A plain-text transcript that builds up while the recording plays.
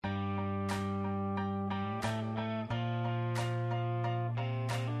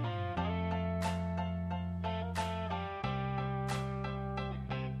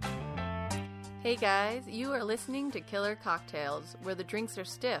Hey guys, you are listening to Killer Cocktails, where the drinks are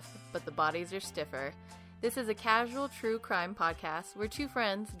stiff, but the bodies are stiffer. This is a casual true crime podcast where two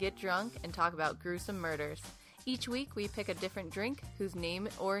friends get drunk and talk about gruesome murders. Each week we pick a different drink whose name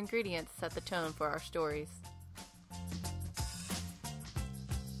or ingredients set the tone for our stories.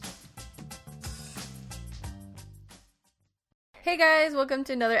 Hey guys, welcome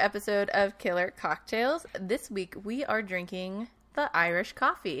to another episode of Killer Cocktails. This week we are drinking the Irish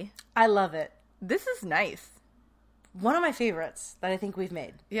coffee. I love it. This is nice. One of my favorites that I think we've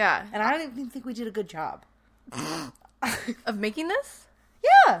made. Yeah. And I don't even think we did a good job. Of making this?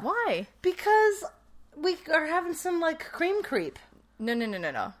 Yeah. Why? Because we are having some, cream creep.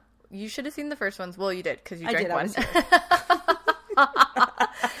 No. You should have seen the first ones. Well, you did, because you drank one.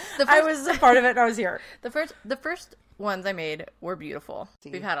 I was a part of it, and I was here. The first ones I made were beautiful.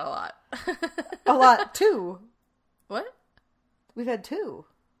 We've had a lot. A lot. 2. What? We've had 2.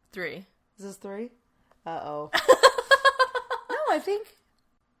 3. Is this 3? Uh-oh. No, I think...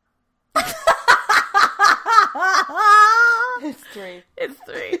 It's 3. It's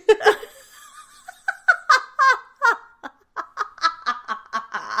 3.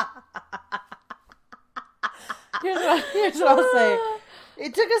 Here's what I'll say.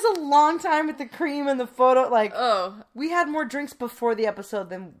 It took us a long time with the cream and the photo. We had more drinks before the episode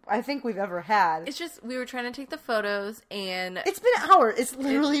than I think we've ever had. It's just, we were trying to take the photos, and... It's been hours. It's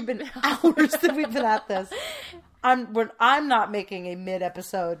literally been hours that we've been at this. I'm not making a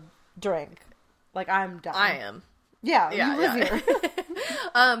mid-episode drink. I'm done. I am. Yeah, you live here.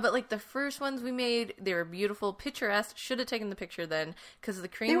 But the first ones we made, they were beautiful, picturesque. Should have taken the picture then, because the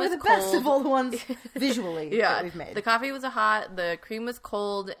cream was cold. They were the best of all the ones visually that we've made. The coffee was hot, the cream was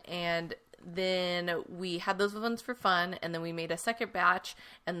cold, and then we had those ones for fun, and then we made a second batch,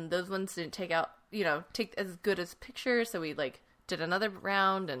 and those ones didn't take as good as pictures, so we did another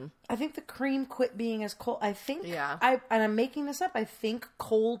round, and I think the cream quit being as cold. I think, yeah. And I'm making this up, I think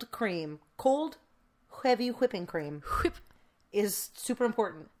cold heavy whipping cream is super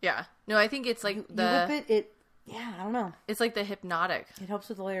important. Yeah. No, I think it's you whip it, yeah, I don't know. It's like the hypnotic. It helps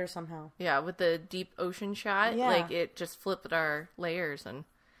with the layers somehow. Yeah, with the deep ocean shot, yeah. It just flipped our layers, and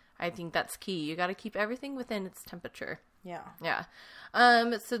I think that's key. You got to keep everything within its temperature. Yeah. Yeah.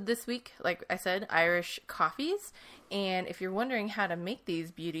 So this week, like I said, Irish coffees. And if you're wondering how to make these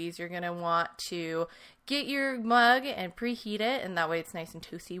beauties, you're going to want to get your mug and preheat it. And that way it's nice and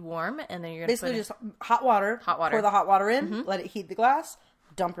toasty warm. And then you're going to basically just hot water. Pour the hot water in. Let it heat the glass.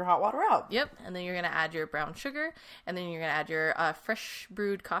 Dump your hot water out. Yep. And then you're going to add your brown sugar. And then you're going to add your fresh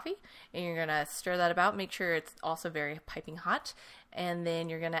brewed coffee. And you're going to stir that about. Make sure it's also very piping hot. And then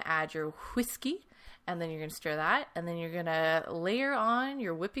you're going to add your whiskey. And then you're going to stir that. And then you're going to layer on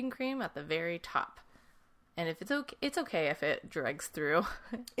your whipping cream at the very top. And if it's okay if it dregs through.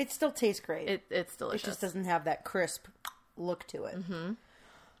 It still tastes great. It's delicious. It just doesn't have that crisp look to it.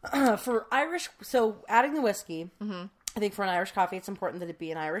 For Irish, so adding the whiskey, I think for an Irish coffee, it's important that it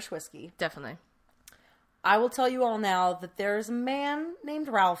be an Irish whiskey. Definitely. I will tell you all now that there is a man named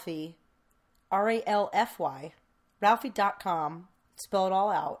Ralphie, Ralfy, Ralphie.com, spell it all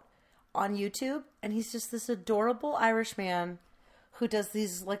out, on YouTube, and he's just this adorable Irish man who does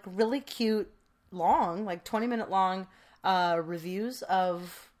these really cute, long, 20-minute long reviews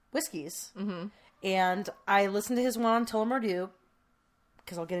of whiskeys. And I listened to his one on Tullamore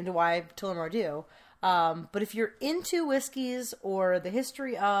because I'll get into why Tullamore. But if you're into whiskeys or the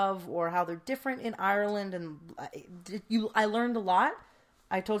history of or how they're different in Ireland, and I learned a lot.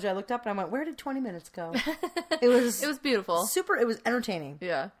 I told you I looked up and I went, where did 20 minutes go? It was beautiful. Super. It was entertaining.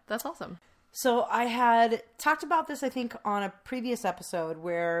 Yeah, that's awesome. So I had talked about this, I think, on a previous episode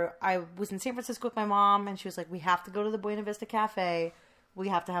where I was in San Francisco with my mom and she was like, we have to go to the Buena Vista Cafe. We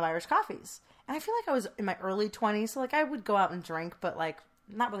have to have Irish coffees. And I feel like I was in my early 20s. So I would go out and drink, but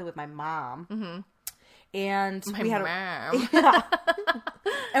not really with my mom. And we had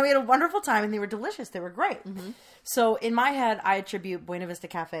and we had a wonderful time, and they were delicious. They were great. So in my head, I attribute Buena Vista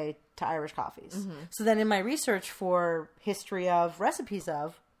Cafe to Irish coffees. So then in my research for history of recipes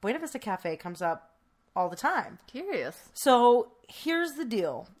of, Buena Vista Cafe comes up all the time. Curious. So here's the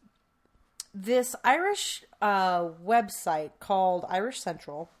deal. This Irish website called Irish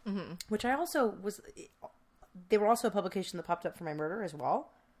Central, which I also they were also a publication that popped up for my murder as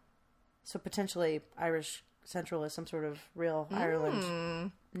well. So potentially Irish Central is some sort of real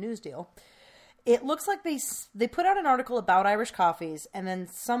Ireland news deal. It looks like they put out an article about Irish coffees, and then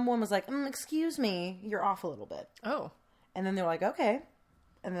someone was like, excuse me, you're off a little bit. Oh. And then they're like, okay.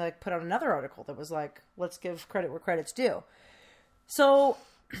 And they put out another article that was like, let's give credit where credit's due. So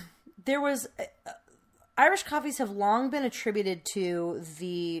there was Irish coffees have long been attributed to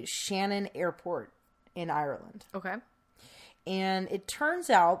the Shannon Airport in Ireland. Okay. And it turns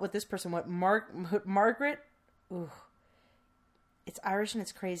out what this person, Margaret, it's Irish and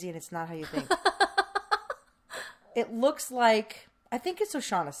it's crazy and it's not how you think. It looks like, I think it's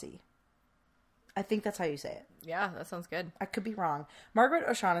O'Shaughnessy. I think that's how you say it. Yeah, that sounds good. I could be wrong. Margaret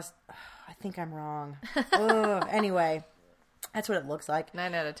O'Shaughnessy, I think I'm wrong. Anyway, that's what it looks like.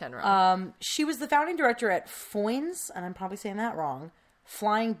 9 out of 10 wrong. She was the founding director at Foynes, and I'm probably saying that wrong,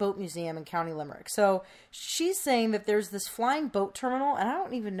 Flying Boat Museum in County Limerick. So she's saying that there's this flying boat terminal, and I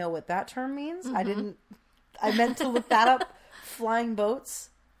don't even know what that term means. Mm-hmm. I meant to look that up. Flying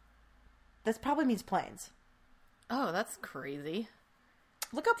boats. That probably means planes. Oh, that's crazy.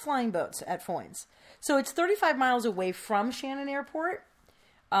 Look up flying boats at Foynes. So it's 35 miles away from Shannon Airport.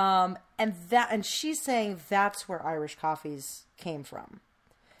 And she's saying that's where Irish coffees came from.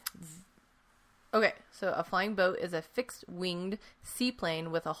 Okay, so a flying boat is a fixed-winged seaplane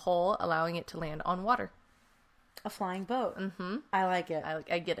with a hull allowing it to land on water. A flying boat. Mm-hmm. I like it.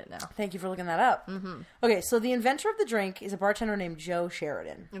 I get it now. Thank you for looking that up. Mm-hmm. Okay, so the inventor of the drink is a bartender named Joe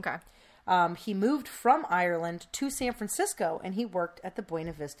Sheridan. Okay. He moved from Ireland to San Francisco, and he worked at the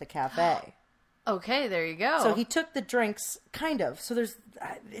Buena Vista Cafe. Okay, there you go. So he took the drinks, kind of. So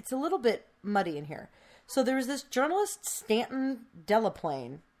it's a little bit muddy in here. So there was this journalist, Stanton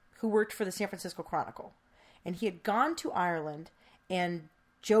Delaplane, who worked for the San Francisco Chronicle. And he had gone to Ireland, and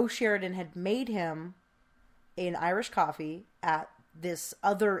Joe Sheridan had made him an Irish coffee at this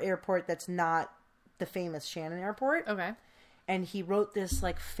other airport that's not the famous Shannon Airport. Okay. And he wrote this,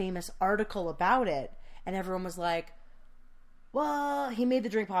 like, famous article about it. And everyone was like, well, he made the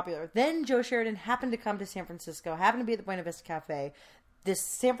drink popular. Then Joe Sheridan happened to come to San Francisco, happened to be at the Buena Vista Cafe. This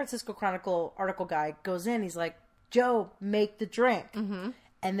San Francisco Chronicle article guy goes in. He's like, Joe, make the drink. Mm-hmm.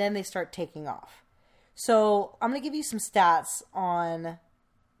 And then they start taking off. So I'm going to give you some stats on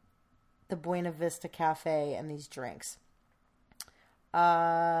the Buena Vista Cafe and these drinks.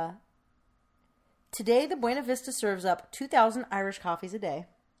 Today, the Buena Vista serves up 2,000 Irish coffees a day.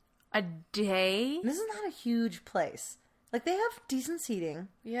 A day? This is not a huge place. Like, they have decent seating.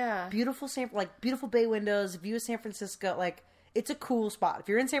 Yeah. Beautiful beautiful bay windows, view of San Francisco. Like, it's a cool spot. If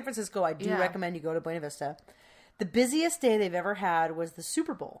you're in San Francisco, I do recommend you go to Buena Vista. The busiest day they've ever had was the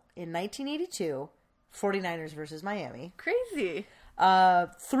Super Bowl in 1982, 49ers versus Miami. Crazy.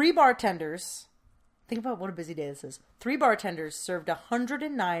 3 bartenders, think about what a busy day this is. 3 bartenders served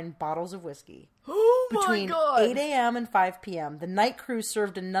 109 bottles of whiskey. Oh my between God. 8 a.m. and 5 p.m. The night crew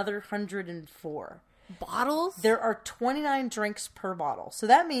served another 104. Bottles? There are 29 drinks per bottle. So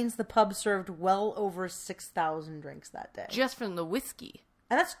that means the pub served well over 6,000 drinks that day. Just from the whiskey.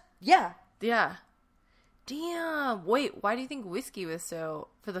 And that's, yeah. Yeah. Damn. Wait, why do you think whiskey was so...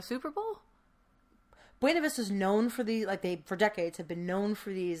 For the Super Bowl? Buena Vista's known for for decades have been known for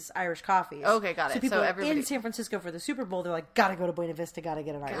these Irish coffees. Okay, got it. So people So everybody... in San Francisco for the Super Bowl, they're like, gotta go to Buena Vista, gotta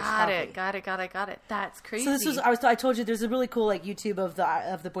get an Irish coffee. Got it. That's crazy. So this was, I told you there's a really cool like YouTube of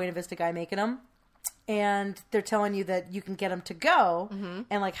the Buena Vista guy making them. And they're telling you that you can get them to go,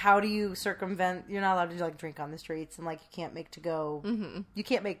 and like, how do you circumvent? You're not allowed to like drink on the streets, and like, you can't make to go. Mm-hmm. You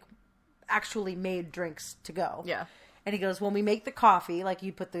can't make actually made drinks to go. Yeah. And he goes, when we make the coffee, like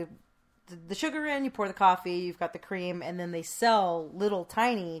you put the sugar in, you pour the coffee, you've got the cream, and then they sell little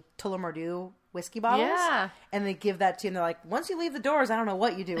tiny Tullamore whiskey bottles. Yeah. And they give that to you, and they're like, once you leave the doors, I don't know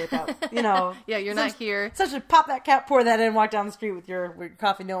what you do with that. You know. Yeah, you're not here. Such a pop that cap, pour that in, walk down the street with your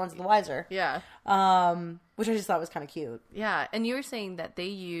coffee, no one's the wiser. Yeah. Which I just thought was kind of cute. Yeah, and you were saying that they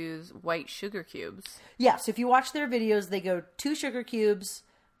use white sugar cubes. Yeah, so if you watch their videos, they go 2 sugar cubes,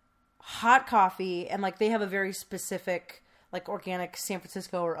 hot coffee, and like they have a very specific like organic San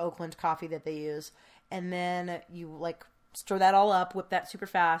Francisco or Oakland coffee that they use. And then you like stir that all up, whip that super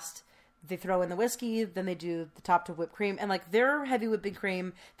fast. They throw in the whiskey, then they do the top to whipped cream. And like their heavy whipping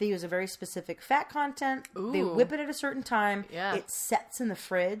cream, they use a very specific fat content. Ooh. They whip it at a certain time. Yeah. It sets in the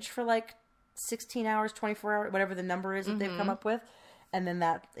fridge for like 16 hours, 24 hours, whatever the number is that they've come up with. And then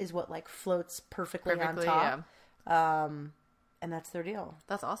that is what like floats perfectly on top. Yeah. And that's their deal.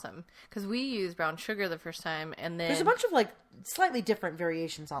 That's awesome. Because we used brown sugar the first time, and then... There's a bunch of, like, slightly different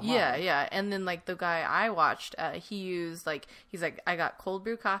variations online. Yeah. And then, like, the guy I watched, he used, like... He's like, I got cold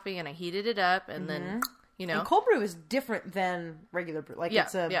brew coffee, and I heated it up, and then, you know... And cold brew is different than regular brew. Like,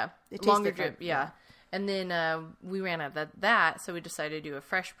 it's a... Yeah, it tastes longer different. drip, yeah. And then we ran out of that, so we decided to do a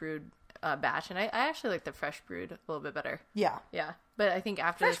fresh brewed batch, and I actually like the fresh brewed a little bit better. Yeah. Yeah. But I think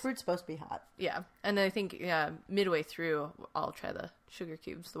after fresh brewed's supposed to be hot. Yeah. And I think midway through, I'll try the sugar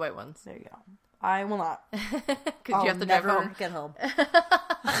cubes, the white ones. There you go. I will not. Because you have to drive home. Get home.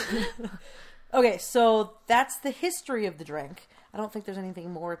 Okay, so that's the history of the drink. I don't think there's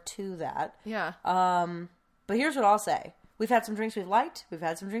anything more to that. Yeah. But here's what I'll say. We've had some drinks we liked. We've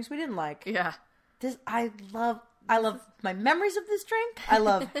had some drinks we didn't like. Yeah. I love my memories of this drink. I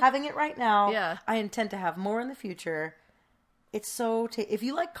love having it right now. Yeah. I intend to have more in the future. It's so if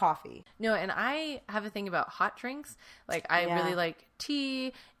you like coffee. No, and I have a thing about hot drinks. Like, I really like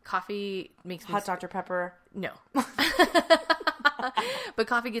tea. Coffee makes me... Hot Dr. Pepper. No. But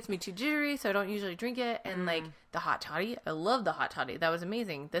coffee gets me too jittery, so I don't usually drink it. And, like, the hot toddy, I love the hot toddy. That was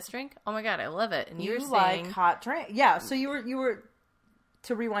amazing. This drink, oh my God, I love it. And you were saying... like hot drink. Yeah, so you were...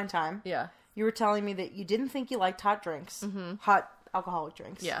 To rewind time. Yeah. You were telling me that you didn't think you liked hot drinks. Mm-hmm. Hot alcoholic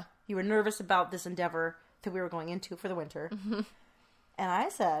drinks. Yeah. You were nervous about this endeavor that we were going into for the winter. Mm-hmm. And I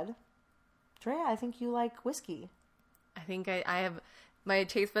said, Drea, I think you like whiskey. I think I have... My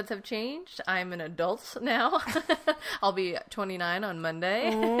taste buds have changed. I'm an adult now. I'll be 29 on Monday.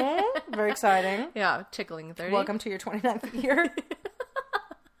 Very exciting. Yeah, tickling 30. Welcome to your 29th year.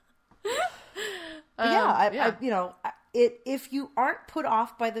 I if you aren't put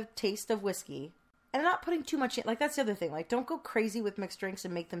off by the taste of whiskey, and not putting too much in, like, that's the other thing. Like, don't go crazy with mixed drinks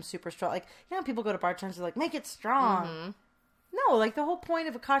and make them super strong. Like, people go to bartenders and like, make it strong. Mm-hmm. No, like, the whole point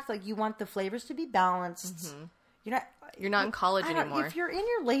of a cocktail, like, you want the flavors to be balanced. Mm-hmm. You're not in college anymore. If you're in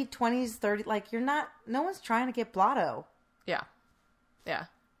your late 20s, 30s, like, no one's trying to get blotto. Yeah. Yeah.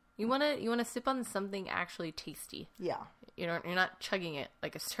 You want to sip on something actually tasty. Yeah. You're not chugging it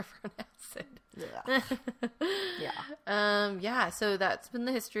like a surfer on acid. Yeah. So that's been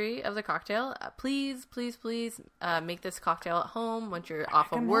the history of the cocktail. Please make this cocktail at home once you're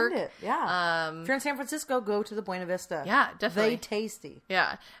off of work. It. Yeah. If you're in San Francisco, go to the Buena Vista. Yeah, definitely. They tasty.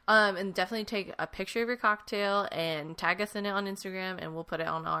 Yeah. And definitely take a picture of your cocktail and tag us in it on Instagram, and we'll put it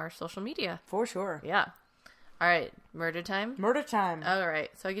on our social media. For sure. Yeah. All right. Murder time? Murder time. All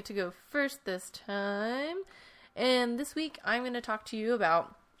right. So I get to go first this time. And this week, I'm going to talk to you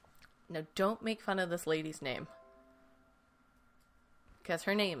about... Now, don't make fun of this lady's name. Because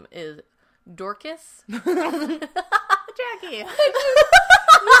her name is Dorcas. Jackie!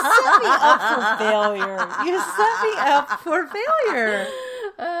 You set me up for failure.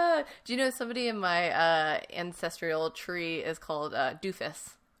 Do you know somebody in my ancestral tree is called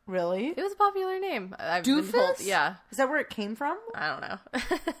Doofus? Really? It was a popular name. Doofus? Yeah. Is that where it came from? I don't know.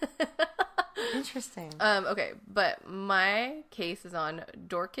 Interesting. Okay, but my case is on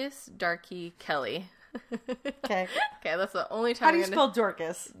Dorcas Darkey Kelly. Okay. Okay, that's the only time. How do you spell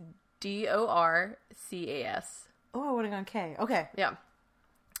Dorcas? Dorcas. Oh, I would have gone K. Okay. Yeah.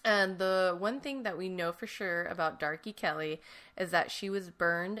 And the one thing that we know for sure about Darkey Kelly is that she was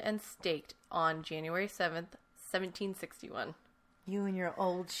burned and staked on January 7th, 1761. You and your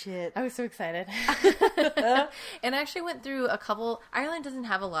old shit. I was so excited. And I actually went through a couple... Ireland doesn't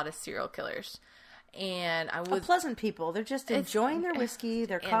have a lot of serial killers. And I was... pleasant people. They're just enjoying their whiskey,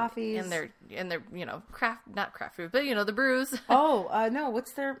 their coffees. And their not craft food, but, the brews. Oh, no,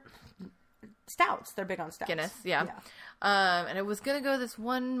 what's their... Stouts. They're big on stouts. Guinness, yeah. And I was going to go this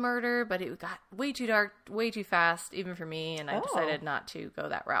one murder, but it got way too dark, way too fast, even for me, and I decided not to go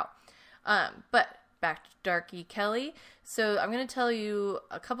that route. But... back to Darkey Kelly. So I'm going to tell you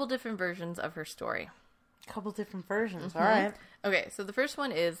a couple different versions of her story. A couple different versions. Mm-hmm. All right. Okay, so the first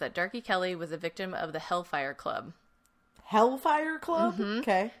one is that Darkey Kelly was a victim of the Hellfire Club. Hellfire Club? Mm-hmm.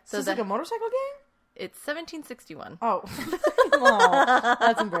 Okay. So it's like a motorcycle gang? It's 1761. Oh. Oh,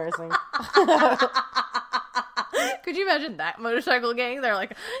 that's embarrassing. Could you imagine that motorcycle gang? They're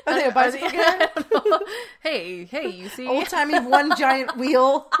like... Are they a bicycle gang? Hey, you see? Old-timey one giant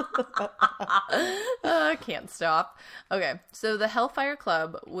wheel. I can't stop. Okay, so the Hellfire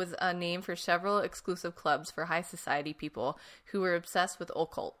Club was a name for several exclusive clubs for high society people who were obsessed with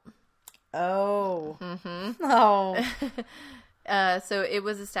occult. Oh. Mm-hmm. Oh. So it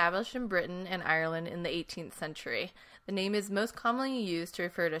was established in Britain and Ireland in the 18th century. The name is most commonly used to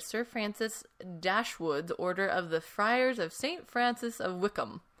refer to Sir Francis Dashwood's Order of the Friars of St. Francis of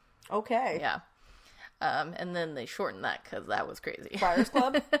Wickham. Okay. Yeah. And then they shortened that because that was crazy. Friars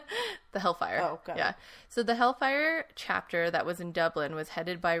Club? The Hellfire. Oh, got it. Yeah. So the Hellfire chapter that was in Dublin was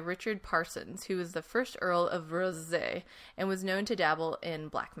headed by Richard Parsons, who was the first Earl of Blazej and was known to dabble in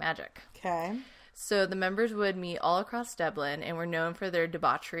black magic. Okay. So the members would meet all across Dublin and were known for their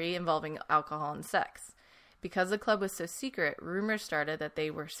debauchery involving alcohol and sex. Because the club was so secret, rumors started that they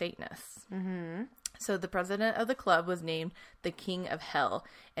were Satanists. Mm-hmm. So the president of the club was named the King of Hell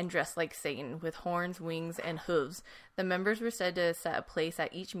and dressed like Satan with horns, wings, and hooves. The members were said to set a place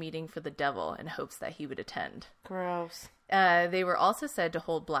at each meeting for the devil in hopes that he would attend. Gross. They were also said to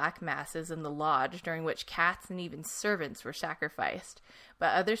hold black masses in the lodge, during which cats and even servants were sacrificed.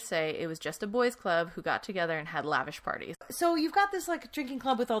 But others say it was just a boys' club who got together and had lavish parties. So you've got this like drinking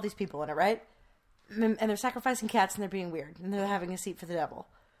club with all these people in it, right? And they're sacrificing cats and they're being weird and they're having a seat for the devil.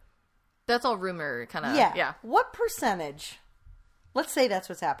 That's all rumor, kind of. Yeah. What percentage? Let's say that's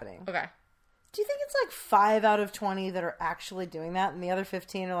what's happening. Okay. Do you think it's like 5 out of 20 that are actually doing that, and the other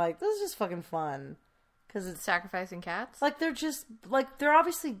 15 are like, this is just fucking fun? Because it's sacrificing cats? like they're just like they're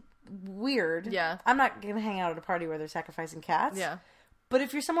obviously weird. Yeah. I'm not gonna hang out at a party where they're sacrificing cats. Yeah. But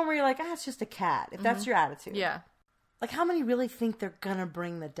if you're someone where you're like, it's just a cat, if that's your attitude. Yeah. Like, how many really think they're gonna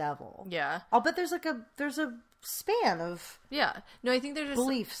bring the devil? Yeah. I'll bet there's a span of No, I think there's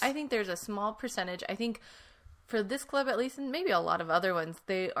beliefs. I think there's a small percentage. I think for this club at least, and maybe a lot of other ones,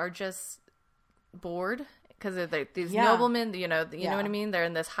 they are just bored because these noblemen, you know what I mean? They're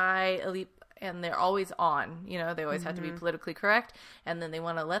in this high elite and they're always on, they always have to be politically correct, and then they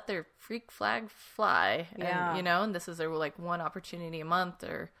want to let their freak flag fly. And, and this is their like one opportunity a month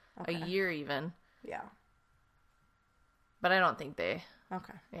or a year even. Yeah. But I don't think they...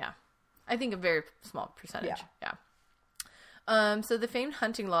 Okay. Yeah. I think a very small percentage. Yeah. So the famed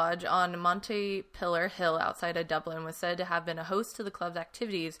hunting lodge on Monte Pillar Hill outside of Dublin was said to have been a host to the club's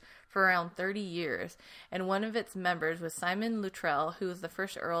activities for around 30 years. And one of its members was Simon Luttrell, who was the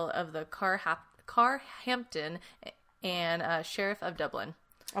first Earl of the Carhampton and Sheriff of Dublin.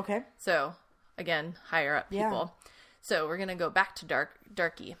 Okay. So, again, higher up people. So we're going to go back to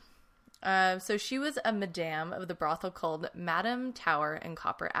Darkey. So she was a madame of the brothel called Madame Tower in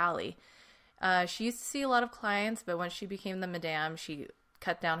Copper Alley. She used to see a lot of clients, but once she became the madame, she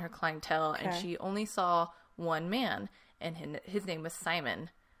cut down her clientele, and she only saw one man, and his name was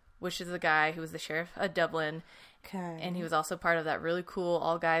Simon, which is the guy who was the sheriff of Dublin. Okay. And he was also part of that really cool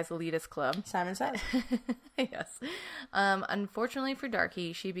all-guys elitist club. Simon says. Yes. Unfortunately for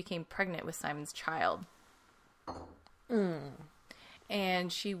Darkey, she became pregnant with Simon's child.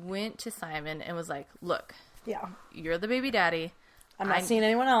 And she went to Simon and was like, look, you're the baby daddy. I'm not seeing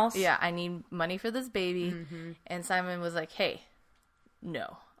anyone else. Yeah, I need money for this baby. And Simon was like, hey,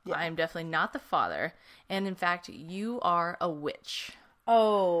 no, I'm definitely not the father. And in fact, you are a witch.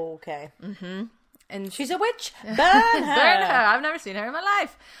 Oh, okay. And she's a witch. Burn her. Burn her. I've never seen her in my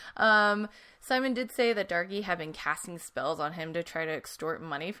life. Simon did say that Darkey had been casting spells on him to try to extort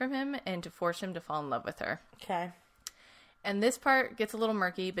money from him and to force him to fall in love with her. Okay. And this part gets a little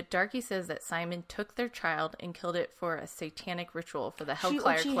murky, but Darkey says that Simon took their child and killed it for a satanic ritual for the Hellfire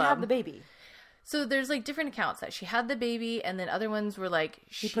Club. She had the baby. So there's like different accounts that she had the baby, and then other ones were like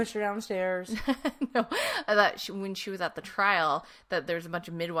she pushed her downstairs. No, I thought when she was at the trial that there's a bunch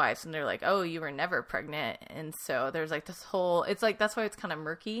of midwives, and they're like, "Oh, you were never pregnant," and so there's like this whole. It's like that's why it's kind of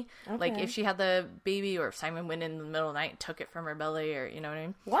murky. Okay. Like if she had the baby, or if Simon went in the middle of the night and took it from her belly, or you know what I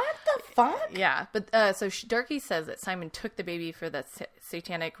mean? What the fuck? Yeah, but so Darkey says that Simon took the baby for that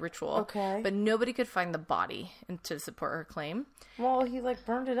satanic ritual. Okay, but nobody could find the body to support her claim. Well, he like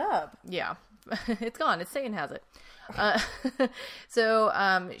burned it up. Yeah. It's gone. It's Satan has it.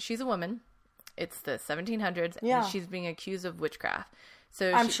 So she's a woman. It's the 1700s. And she's being accused of witchcraft.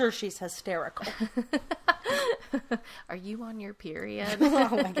 So I'm sure she's hysterical. Are you on your period? Oh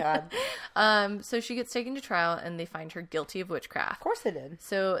my god. So she gets taken to trial and they find her guilty of witchcraft. Of course they did.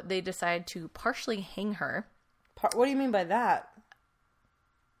 So they decide to partially hang her. What do you mean by that?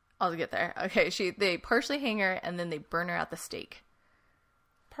 I'll get there. Okay, they partially hang her and then they burn her at the stake.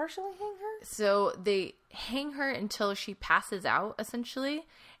 Partially hang her? So they hang her until she passes out, essentially,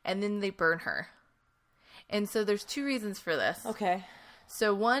 and then they burn her. And so there's two reasons for this. Okay.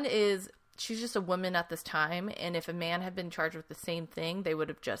 So one is she's just a woman at this time, and if a man had been charged with the same thing, they would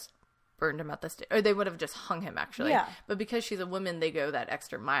have just burned him at the stake, or they would have just hung him, actually. Yeah. But because she's a woman, they go that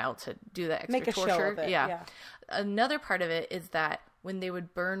extra mile to do that extra torture. Make a show of it. Yeah. Another part of it is that when they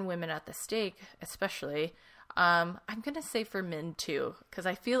would burn women at the stake, especially... I'm going to say for men too, because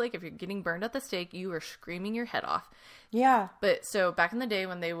I feel like if you're getting burned at the stake, you are screaming your head off. Yeah. But so back in the day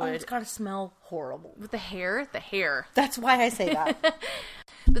when they would... it's got to smell horrible. With the hair. That's why I say that.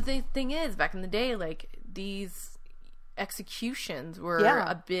 But the thing is, back in the day, like these executions were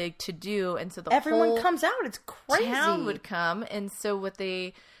a big to-do. And so everyone whole comes out. It's crazy. Town would come. And so what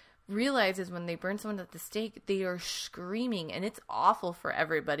they... realize is when they burn someone at the stake, they are screaming, and it's awful for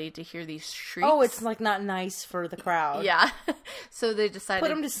everybody to hear these shrieks. Oh, it's like not nice for the crowd. Yeah. So they decided... put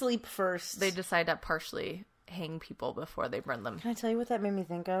them to sleep first. They decide to partially hang people before they burn them. Can I tell you what that made me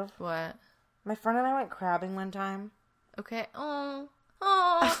think of? What? My friend and I went crabbing one time. Okay. Oh.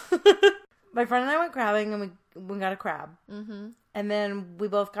 My friend and I went crabbing, and we got a crab. Mm-hmm. And then we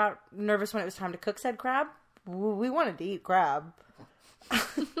both got nervous when it was time to cook said crab. we wanted to eat crab.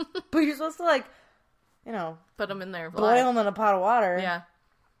 But you're supposed to, like, you know, put them in there, boil them in a pot of water. Yeah.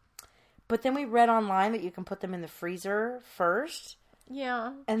 But then we read online that you can put them in the freezer first.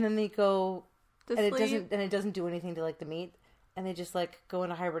 Yeah. And then they go, To and sleep. it doesn't do anything to, like, the meat. And they just, like, go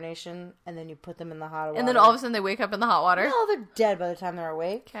into hibernation, and then you put them in the hot water. And then all of a sudden they wake up in the hot water. No, they're dead by the time they're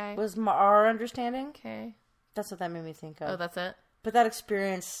awake. Okay. Was our understanding. Okay. That's what that made me think of. Oh, that's it? But that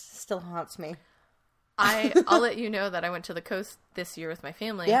experience still haunts me. I'll let you know that I went to the coast this year with my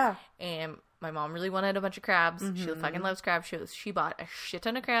family. Yeah. And my mom really wanted a bunch of crabs. She fucking loves crabs. She bought a shit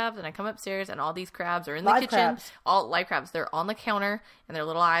ton of crabs, and I come upstairs, and all these crabs are in the Live kitchen. crabs. All live crabs. They're on the counter, and their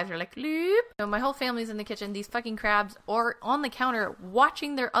little eyes are like, loop. So my whole family's in the kitchen. These fucking crabs are on the counter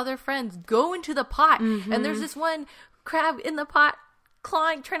watching their other friends go into the pot. And there's this one crab in the pot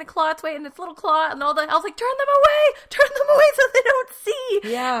trying to claw its way in its little claw, and all that. I was like, turn them away so they don't see.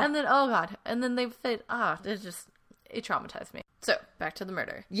 Yeah. And then, oh god. And then they said, it traumatized me. So, back to the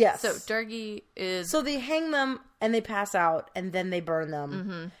murder. Yes. So, Darkey is... So they hang them, and they pass out, and then they burn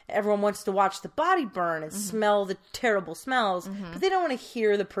them. Everyone wants to watch the body burn and smell the terrible smells, but they don't want to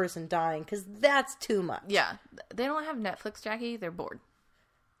hear the person dying, because that's too much. Yeah. They don't have Netflix, Jackie. They're bored.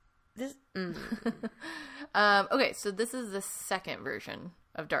 Okay, so this is the second version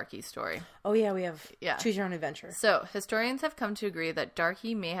of Darkey's story. Oh, yeah, we have Choose Your Own Adventure. So, historians have come to agree that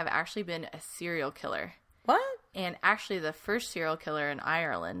Darkey may have actually been a serial killer. What? And actually the first serial killer in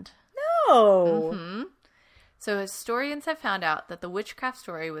Ireland. No! So historians have found out that the witchcraft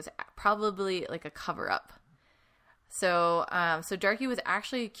story was probably like a cover-up. So Darkey was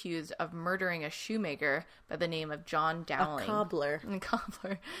actually accused of murdering a shoemaker by the name of John Dowling. A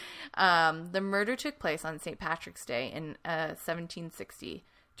cobbler. The murder took place on St. Patrick's Day in 1760.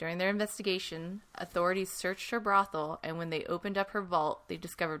 During their investigation, authorities searched her brothel, and when they opened up her vault, they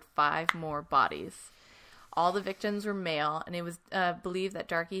discovered 5 more bodies. All the victims were male, and it was believed that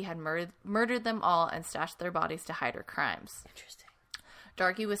Darkey had murdered them all and stashed their bodies to hide her crimes. Interesting.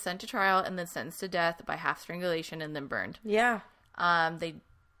 Darkey was sent to trial and then sentenced to death by half strangulation and then burned. Yeah. I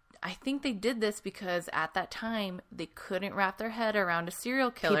think they did this because at that time they couldn't wrap their head around a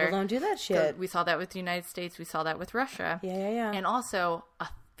serial killer. People don't do that shit. We saw that with the United States. We saw that with Russia. Yeah. And also a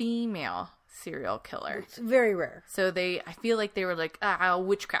female serial killer. It's very rare. So I feel like they were like,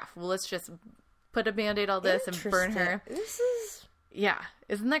 witchcraft. Well, let's just put a Band-Aid on this and burn her. Yeah.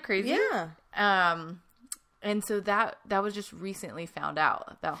 Isn't that crazy? Yeah. And so that was just recently found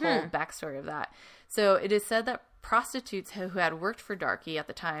out, that whole backstory of that. So it is said that prostitutes who had worked for Darkey at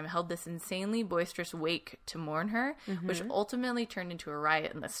the time held this insanely boisterous wake to mourn her, which ultimately turned into a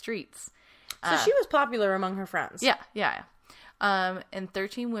riot in the streets. So she was popular among her friends. Yeah. And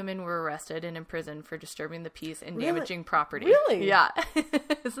 13 women were arrested and imprisoned for disturbing the peace and damaging property. Really? Yeah.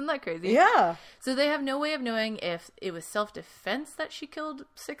 Isn't that crazy? Yeah. So they have no way of knowing if it was self-defense that she killed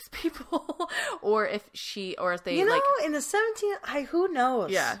 6 people or if they in the who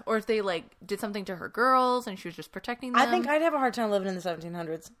knows? Yeah. Or if they did something to her girls and she was just protecting them. I think I'd have a hard time living in the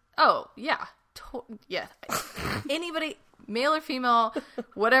 1700s. Oh, yeah. Yeah. Anybody, male or female,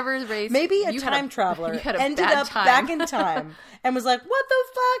 whatever race. Maybe a time traveler ended up back in time and was like, what the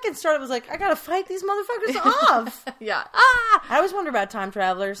fuck? And was like, I gotta fight these motherfuckers off. Yeah. I always wonder about time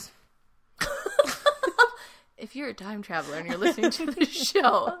travelers. If you're a time traveler and you're listening to the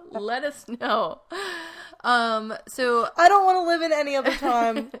show, let us know. So I don't want to live in any other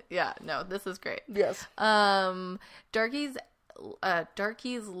time. Yeah, no, this is great. Yes. Darkey's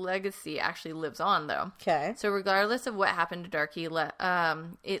legacy actually lives on, though. Okay. So regardless of what happened to Darkey,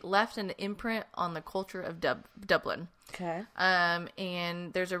 it left an imprint on the culture of Dublin. Okay.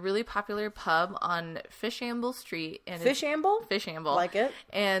 And there's a really popular pub on Fishamble Street. And Fishamble? Fishamble. Like it.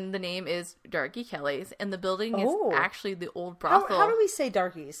 And the name is Darkey Kelly's. And the building is actually the old brothel. How do we say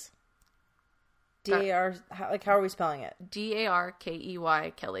Darkies? D-A-R, how are we spelling it?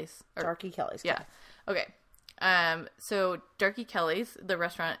 D-A-R-K-E-Y Kelly's. Darkey Kelly's. Yeah. Okay. So Darkey Kelly's, the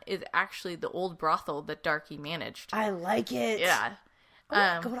restaurant, is actually the old brothel that Darkey managed. I like it. Yeah.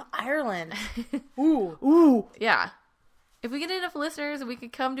 Go to Ireland. Ooh. Yeah. If we get enough listeners, we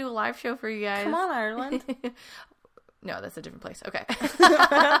could come do a live show for you guys. Come on, Ireland. No, that's a different place. Okay.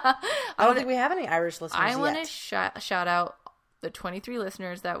 I don't think we have any Irish listeners I want to shout out the 23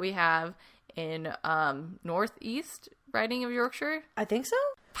 listeners that we have in northeast riding of Yorkshire. I think so.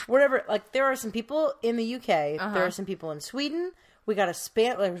 Whatever. There are some people in the UK. There are some people in Sweden. We got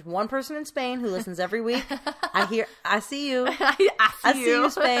there's one person in Spain who listens every week. I see you. I see you,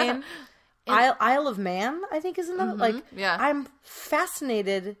 Spain. Isle of Man, I think, is another. Yeah. I'm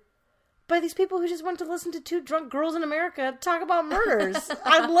fascinated by these people who just went to listen to two drunk girls in America talk about murders.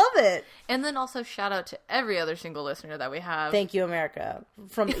 I love it. And then also shout out to every other single listener that we have. Thank you, America.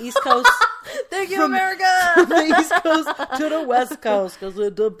 From the East Coast. Thank you, America. From the East Coast to the West Coast, because we're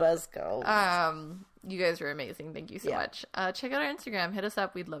the best coast. You guys are amazing. Thank you so much. Check out our Instagram. Hit us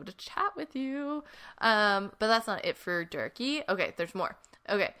up. We'd love to chat with you. But that's not it for Darkey. Okay, there's more.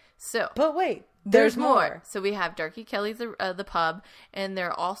 Okay, so. But wait. There's more. So we have Darkey Kelly's the pub, and there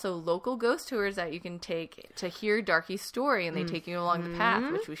are also local ghost tours that you can take to hear Darkey's story, and they take you along the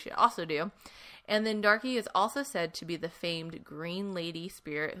path, which we should also do. And then Darkey is also said to be the famed Green Lady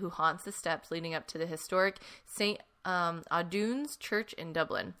spirit who haunts the steps leading up to the historic St. Audun's Church in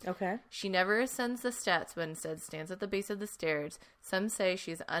Dublin. Okay. She never ascends the steps, but instead stands at the base of the stairs. Some say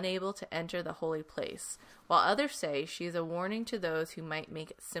she is unable to enter the holy place, while others say she is a warning to those who might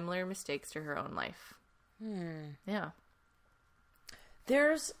make similar mistakes to her own life. Yeah.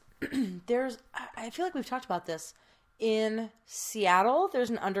 There's, I feel like we've talked about this. In Seattle, there's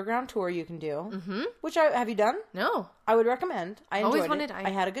an underground tour you can do, which have you done? No. I would recommend. I enjoyed Always wanted. I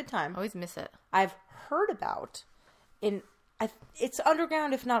had a good time. Always miss it. I've heard about it's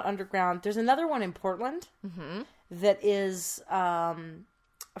underground, if not underground. There's another one in Portland that is. A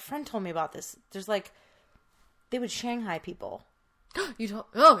friend told me about this. There's they would Shanghai people. You told?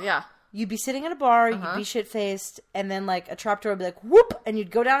 Oh yeah. You'd be sitting at a bar, you'd be shit-faced, and then, a trapdoor would be like, whoop, and you'd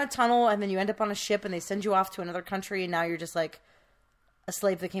go down a tunnel, and then you end up on a ship, and they send you off to another country, and now you're just, a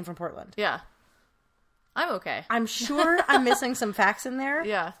slave that came from Portland. Yeah. I'm okay. I'm sure I'm missing some facts in there.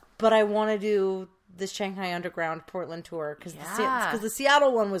 Yeah. But I want to do this Shanghai Underground Portland tour, because the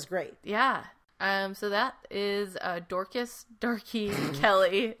Seattle one was great. Yeah. So that is Dorcas, Darkey,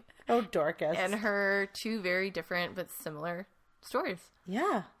 Kelly. Oh, Dorcas. And her two very different but similar stories.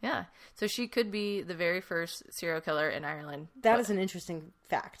 Yeah. Yeah. So she could be the very first serial killer in Ireland. That is an interesting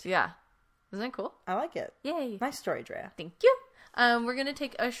fact. Yeah. Isn't that cool? I like it. Yay. Nice story, Drea. Thank you. We're going to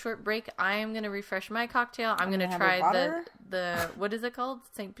take a short break. I am going to refresh my cocktail. I'm going to try the what is it called?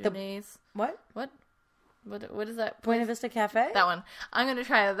 St. Bunay's. What? What is that? Buena Vista Cafe? That one. I'm going to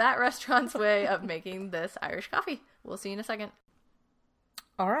try that restaurant's way of making this Irish coffee. We'll see you in a second.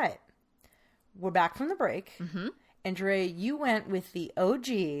 All right. We're back from the break. Mm-hmm. And Dre, you went with the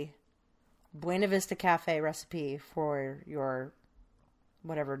OG Buena Vista Cafe recipe for your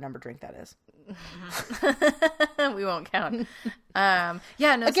whatever number drink that is. We won't count. Yeah.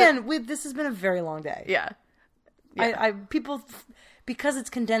 No. Again, this has been a very long day. Yeah. People, because it's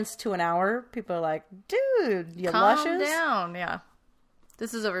condensed to an hour, people are like, dude, you calm luscious. Down. Yeah.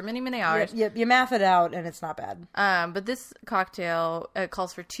 This is over many, many hours. You math it out, and it's not bad. But this cocktail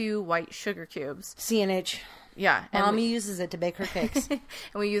calls for 2 white sugar cubes. CNH. Yeah. And Mommy uses it to bake her cakes. And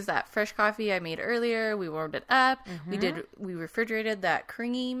we used that fresh coffee I made earlier. We warmed it up. Mm-hmm. We refrigerated that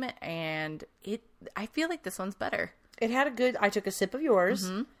cream, and I feel like this one's better. It had I took a sip of yours.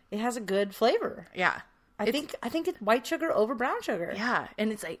 Mm-hmm. It has a good flavor. Yeah. I think it's white sugar over brown sugar. Yeah.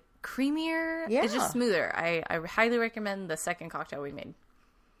 And it's creamier. Yeah. It's just smoother. I highly recommend the second cocktail we made.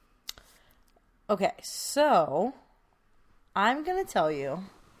 Okay. So I'm going to tell you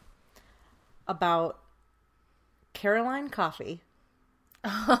about Caroline Coffey,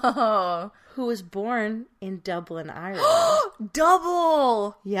 who was born in Dublin, Ireland.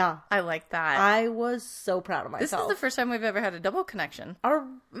 Double! Yeah. I like that. I was so proud of myself. This is the first time we've ever had a double connection.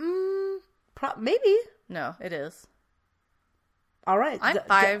 Maybe. No, it is. All right. I'm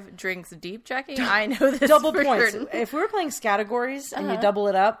 5 drinks deep, Jackie. I know this double for points. Certain. If we were playing categories and you double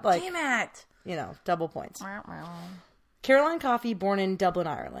it up, damn it. Double points. Caroline Coffey, born in Dublin,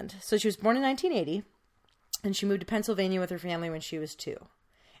 Ireland. So she was born in 1980. And she moved to Pennsylvania with her family when she was 2.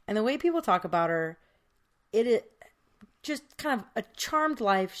 And the way people talk about her, it just kind of a charmed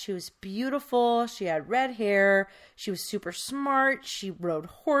life. She was beautiful. She had red hair. She was super smart. She rode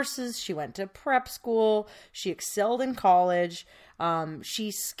horses. She went to prep school. She excelled in college.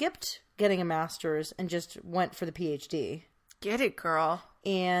 She skipped getting a master's and just went for the PhD. Get it, girl.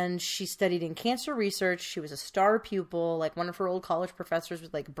 And she studied in cancer research. She was a star pupil. One of her old college professors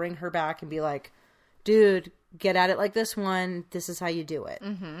would bring her back and be like, dude, get at it like this one. This is how you do it.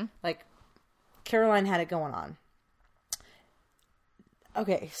 Mm-hmm. Caroline had it going on.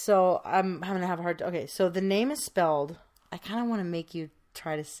 Okay, so I'm having to have a hard time. Okay, so the name is spelled. I kind of want to make you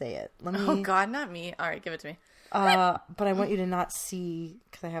try to say it. Oh, God, not me. All right, give it to me. But I want you to not see,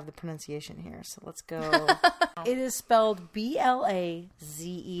 because I have the pronunciation here. So let's go. It is spelled Blazej.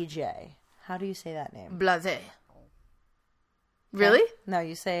 How do you say that name? Blazej. Really? No,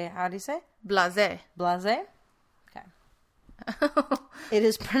 you say, how do you say? Blazej. Blazej? Okay. It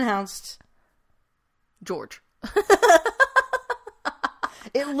is pronounced George.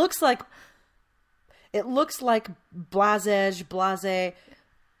 It looks like Blazej, Blazej.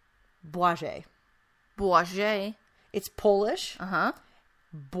 Blazej. It's Polish. Uh-huh.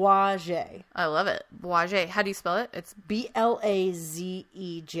 Blazej. I love it. Blazej. How do you spell it? It's Blazej.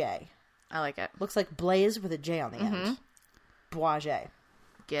 I like it. Looks like Blaze with a J on the end. Blazej.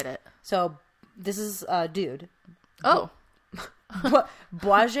 Get it. So this is a dude. Oh.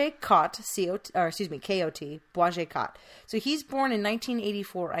 Blazej Kot, K-O-T, Blazej Kot. So he's born in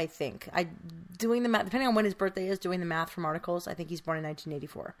 1984, I think. Doing the math, depending on when his birthday is, doing the math from articles, I think he's born in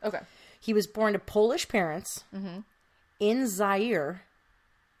 1984. Okay. He was born to Polish parents in Zaire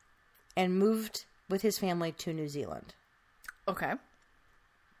and moved with his family to New Zealand. Okay.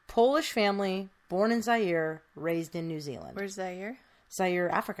 Polish family, born in Zaire, raised in New Zealand. Where's Zaire? Zaire,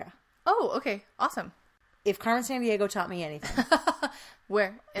 Africa. Oh, okay. Awesome. If Carmen Sandiego taught me anything.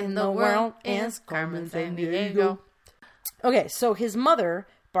 Where in the world is Carmen Sandiego? Okay, so his mother,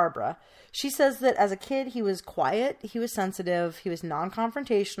 Barbara, she says that as a kid he was quiet, he was sensitive, he was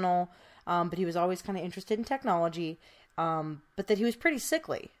non-confrontational, but he was always kind of interested in technology, but that he was pretty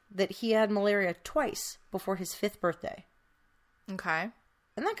sickly, that he had malaria twice before his 5th birthday. Okay.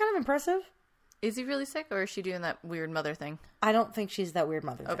 Isn't that kind of impressive? Is he really sick, or is she doing that weird mother thing? I don't think she's that weird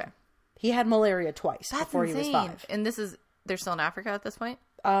mother thing. Okay. He had malaria twice before insane. He was 5. And they're still in Africa at this point?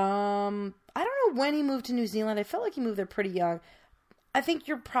 I don't know when he moved to New Zealand. I felt like he moved there pretty young. I think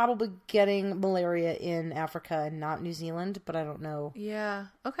you're probably getting malaria in Africa and not New Zealand, but I don't know. Yeah.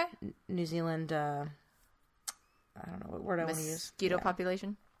 Okay. New Zealand, I don't know what word I want to use. Mosquito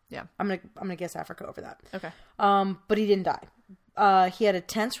population? Yeah. I'm gonna guess Africa over that. Okay. But he didn't die. He had a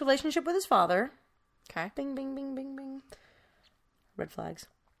tense relationship with his father. Okay. Bing, bing, bing, bing, bing. Red flags.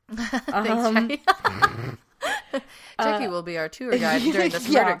 Thanks, Jackie will be our tour guide during this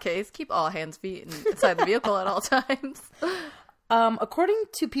murder case. Keep all hands, feet inside the vehicle at all times. According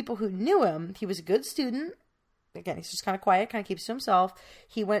to people who knew him, he was a good student. Again, he's just kind of quiet, kind of keeps to himself.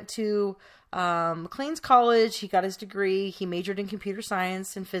 He went to McLean's College. He got his degree. He majored in computer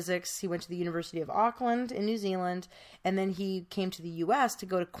science and physics. He went to the University of Auckland in New Zealand. And then he came to the U.S. to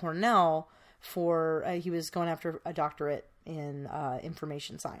go to Cornell for, he was going after a doctorate in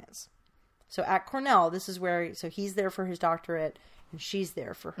information science. So at Cornell, this is where, so he's there for his doctorate and she's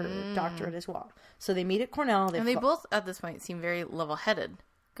there for her doctorate as well. So they meet at Cornell. They both at this point seem very level-headed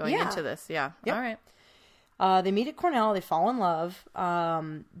going into this. Yeah. Yep. All right. They meet at Cornell. They fall in love.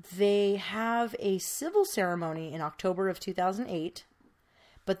 They have a civil ceremony in October of 2008,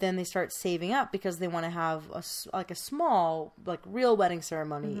 but then they start saving up because they want to have a small, real wedding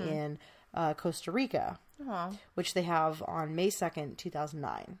ceremony in Costa Rica, which they have on May 2nd,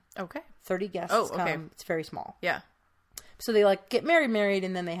 2009. Okay. 30 guests come. It's very small. Yeah. So they get married,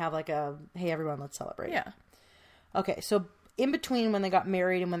 and then they have hey, everyone, let's celebrate. Yeah. Okay, so in between when they got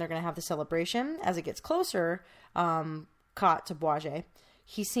married and when they're going to have the celebration, as it gets closer, Kot to Blazej,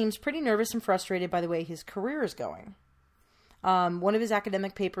 he seems pretty nervous and frustrated by the way his career is going. One of his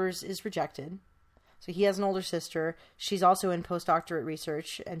academic papers is rejected. So he has an older sister. She's also in postdoctorate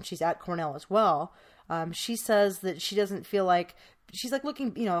research, and she's at Cornell as well. She says that she doesn't feel like... She's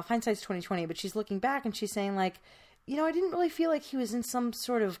looking... hindsight's 20/20, but she's looking back and she's saying I didn't really feel like he was in some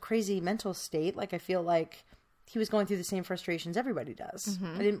sort of crazy mental state. I feel like he was going through the same frustrations everybody does.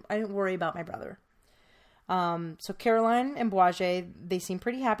 Mm-hmm. I didn't worry about my brother. So Caroline and Blazej, they seem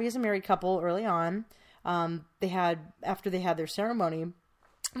pretty happy as a married couple early on. After they had their ceremony,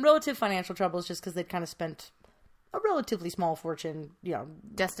 relative financial troubles just because they'd kind of spent a relatively small fortune,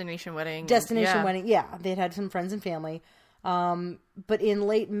 Destination wedding. Wedding, yeah. They'd had some friends and family. But in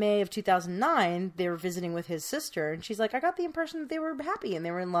late May of 2009, they were visiting with his sister, and she's like, I got the impression that they were happy and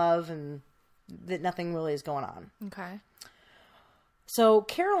they were in love and that nothing really is going on. Okay. So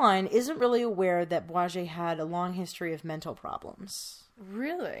Caroline isn't really aware that Blazej had a long history of mental problems.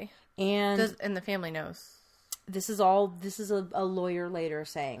 Really? And the family knows. This is a lawyer later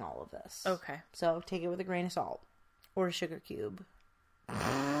saying all of this. Okay. So take it with a grain of salt. Or a sugar cube. That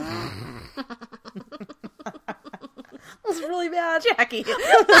was really bad, Jackie.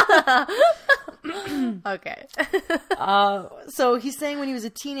 Okay. So he's saying when he was a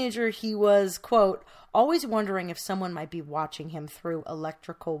teenager, he was, quote, always wondering if someone might be watching him through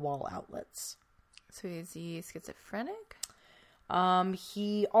electrical wall outlets. So is he schizophrenic?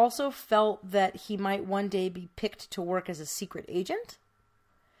 He also felt that he might one day be picked to work as a secret agent.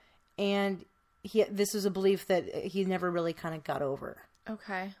 And this is a belief that he never really kind of got over.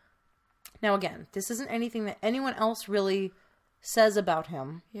 Okay. Now, again, this isn't anything that anyone else really says about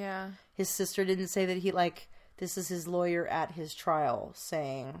him. Yeah. His sister didn't say that this is his lawyer at his trial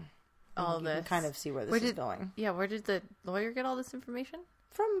saying all this. You can kind of see where this is going. Yeah, where did the lawyer get all this information?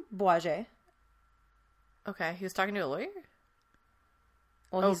 From Blazej. Okay, he was talking to a lawyer?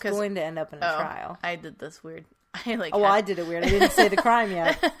 Well, he's going to end up in a trial. I did this weird. I did it weird. I didn't say the crime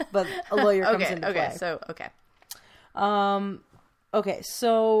yet, but a lawyer comes into play. Okay,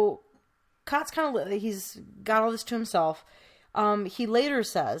 so Cott's kind of, he's got all this to himself. He later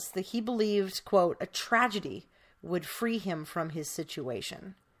says that he believed, quote, a tragedy would free him from his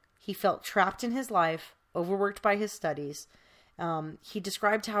situation. He felt trapped in his life, overworked by his studies. He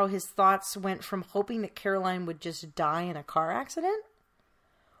described how his thoughts went from hoping that Caroline would just die in a car accident,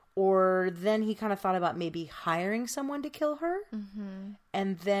 or then he kind of thought about maybe hiring someone to kill her. Mm-hmm.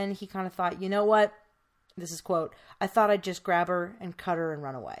 And then he kind of thought, you know what? This is quote, I thought I'd just grab her and cut her and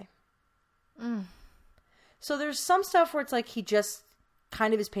run away. Mm. So there's some stuff where it's like he just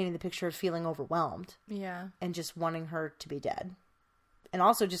kind of is painting the picture of feeling overwhelmed. Yeah. And just wanting her to be dead. And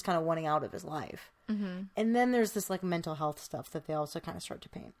also just kind of wanting out of his life. Mm-hmm. And then there's this like mental health stuff that they also kind of start to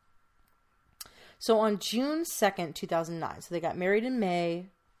paint. So on June 2nd, 2009, so they got married in May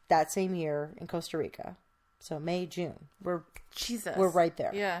that same year in Costa Rica. So May, June. We're right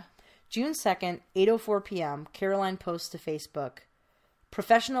there. Yeah. June 2nd, 8:04 p.m., Caroline posts to Facebook,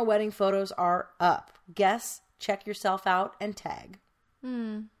 professional wedding photos are up. Guess, check yourself out, and tag.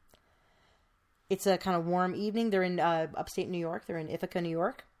 Hmm. It's a kind of warm evening. They're in upstate New York. They're in Ithaca, New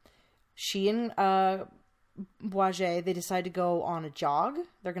York. She and Blazej, they decide to go on a jog.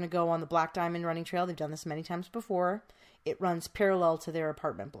 They're going to go on the Black Diamond running trail. They've done this many times before. It runs parallel to their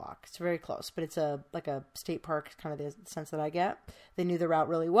apartment block. It's very close, but it's like a state park, kind of the sense that I get. They knew the route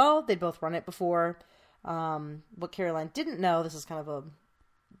really well. They'd both run it before. What Caroline didn't know, this is kind of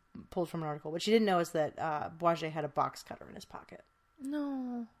pulled from an article, what she didn't know is that Blazej had a box cutter in his pocket.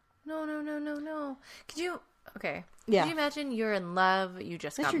 No. Could you... Okay. Yeah. Could you imagine you're in love, you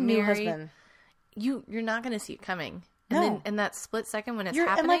just got your married. New husband. You're not going to see it coming. And no. then in that split second when it's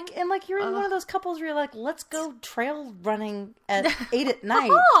happening. And you're in one of those couples where you're like, let's go trail running at 8 at night.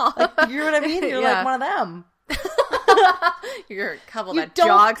 Like, you know what I mean? You're like one of them. You're a couple that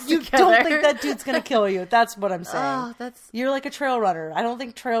jogs together. You don't think that dude's going to kill you. That's what I'm saying. You're like a trail runner. I don't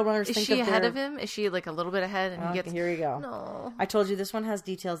think trail runners think she ahead of him? Is she like a little bit ahead? And he gets... Here you go. No. I told you this one has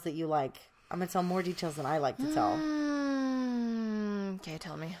details that you like. I'm going to tell more details than I like to tell. Okay,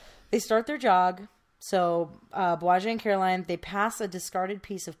 tell me. They start their jog. So, Blazej and Caroline, they pass a discarded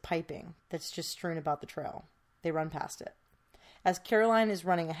piece of piping that's just strewn about the trail. They run past it. As Caroline is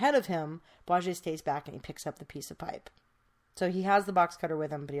running ahead of him, Blazej stays back and he picks up the piece of pipe. So he has the box cutter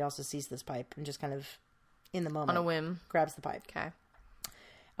with him, but he also sees this pipe and just kind of, in the moment, on a whim, grabs the pipe. Okay.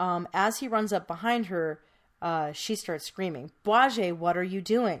 As he runs up behind her, she starts screaming, Blazej, what are you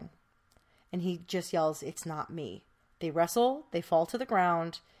doing? And he just yells, it's not me. They wrestle, they fall to the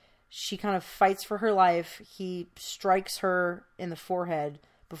ground. She kind of fights for her life. He strikes her in the forehead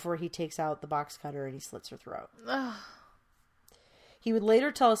before he takes out the box cutter and he slits her throat. Ugh. He would later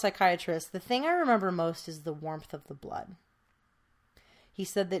tell a psychiatrist, the thing I remember most is the warmth of the blood. He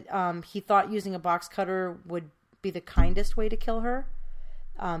said that he thought using a box cutter would be the kindest way to kill her.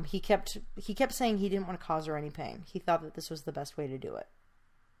 He kept saying he didn't want to cause her any pain. He thought that this was the best way to do it.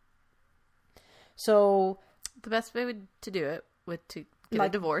 So... The best way to do it would to get a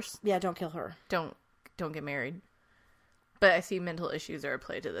divorce. Yeah, don't kill her. Don't get married. But I see mental issues are a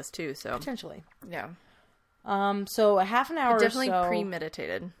play to this too, so... Potentially. Yeah. So a half an hour definitely or so...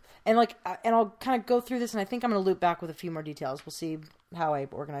 premeditated. And I'll kind of go through this, and I think I'm going to loop back with a few more details. We'll see how I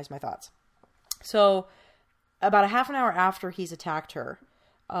organize my thoughts. So, about a half an hour after he's attacked her,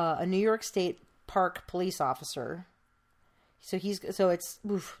 a New York State Park police officer...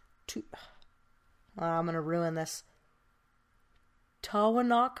 I'm going to ruin this.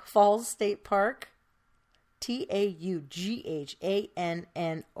 Tawanock Falls State Park. Taughannock.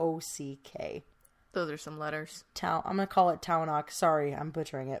 Those are some letters. I'm going to call it Tawanock. Sorry, I'm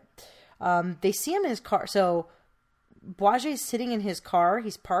butchering it. They see him in his car. So, Blazej's sitting in his car.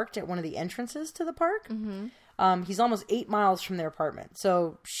 He's parked at one of the entrances to the park. Mm-hmm. He's almost 8 miles from their apartment.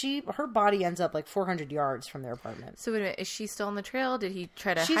 So her body ends up like 400 yards from their apartment. So wait a minute, is she still on the trail? Did he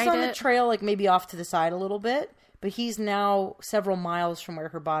try to hide it? She's on the trail, like maybe off to the side a little bit, but he's now several miles from where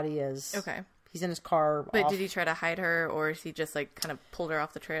her body is. Okay. He's in his car. But did he try to hide her, or is he just like kind of pulled her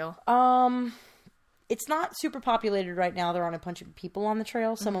off the trail? It's not super populated right now. There aren't a bunch of people on the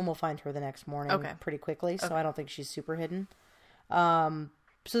trail. Someone will find her the next morning pretty quickly, so I don't think she's super hidden. So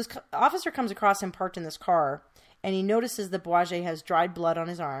this officer comes across him parked in this car, and he notices that Blazej has dried blood on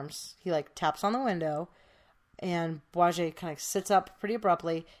his arms. He taps on the window, and Blazej kind of sits up pretty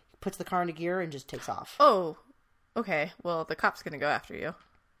abruptly, puts the car into gear, and just takes off. Oh, okay. Well, the cop's going to go after you.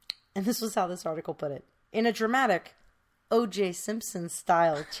 And this was how this article put it. In a dramatic, O.J. Simpson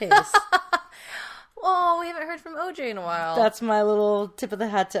style chase. Oh, we haven't heard from OJ in a while. That's my little tip of the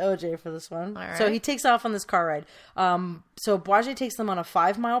hat to OJ for this one. All right. So he takes off on this car ride. So Blazej takes them on a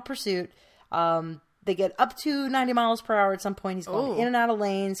 5-mile pursuit. They get up to 90 miles per hour at some point. He's going in and out of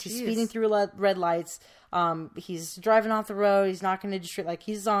lanes. He's speeding through red lights. He's driving off the road. He's knocking into street. Like,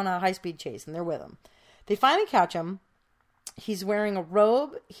 he's on a high-speed chase, and they're with him. They finally catch him. He's wearing a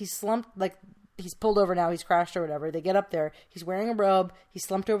robe. He's slumped, like, he's pulled over now. He's crashed or whatever. They get up there. He's wearing a robe. He's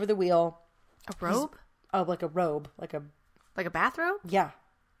slumped over the wheel. A robe? Like a robe. Like a bathrobe? Yeah.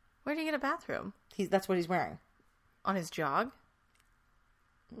 Where did he get a bathrobe? That's what he's wearing. On his jog?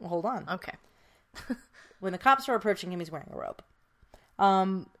 Hold on. Okay. When the cops are approaching him, he's wearing a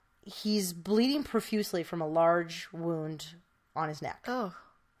robe. He's bleeding profusely from a large wound on his neck. Oh.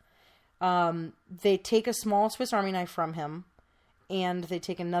 They take a small Swiss Army knife from him, and they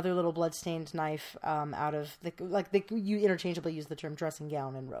take another little bloodstained knife out of you interchangeably use the term dressing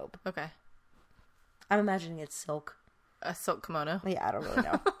gown and robe. Okay. I'm imagining it's silk. A silk kimono. Yeah, I don't really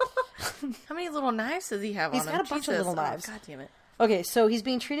know. How many little knives does he have on him? He's got a bunch of little knives. God damn it. Okay, so he's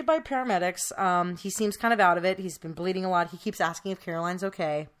being treated by paramedics. He seems kind of out of it. He's been bleeding a lot. He keeps asking if Caroline's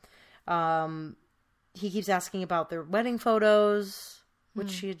okay. He keeps asking about their wedding photos, which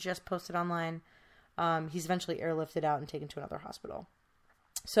she had just posted online. He's eventually airlifted out and taken to another hospital.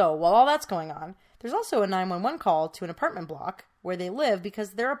 So while all that's going on, there's also a 911 call to an apartment block where they live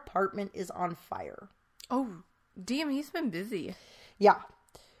because their apartment is on fire. Oh, damn, he's been busy. Yeah.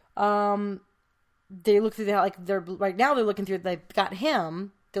 They look through right now they're looking through, they've got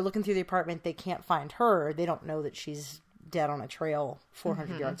him, they're looking through the apartment, they can't find her, they don't know that she's dead on a trail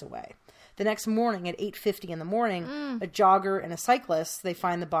 400 yards away. The next morning at 8:50 in the morning, a jogger and a cyclist, they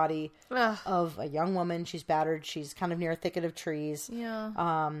find the body of a young woman. She's battered, she's kind of near a thicket of trees.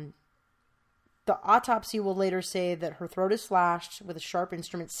 Yeah. The autopsy will later say that her throat is slashed with a sharp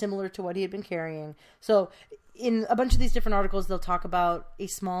instrument similar to what he had been carrying. So in a bunch of these different articles, they'll talk about a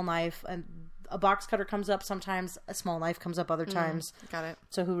small knife, and a box cutter comes up sometimes, a small knife comes up other times. Got it.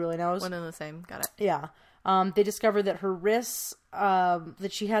 So who really knows? One and the same. Got it. Yeah. They discovered that her wrists, that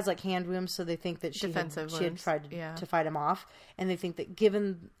she has like hand wounds, so they think that she had tried to fight him off. And they think that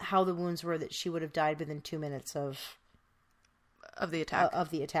given how the wounds were, that she would have died within 2 minutes of the attack.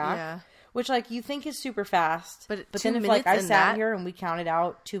 Yeah. Which, like, you think is super fast. But then if, like, I sat here and we counted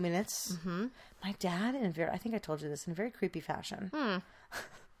out 2 minutes, my dad, I think I told you this, in a very creepy fashion.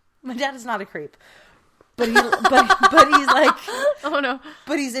 My dad is not a creep. But he's like, oh no!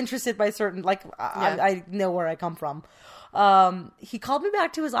 But he's interested by certain, like, I know where I come from. He called me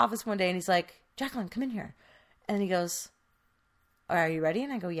back to his office one day and he's like, Jacqueline, come in here. And he goes, are you ready?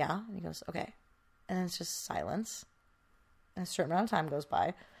 And I go, yeah. And he goes, okay. And then it's just silence. And a certain amount of time goes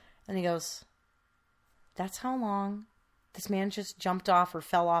by. And he goes, that's how long this man just jumped off or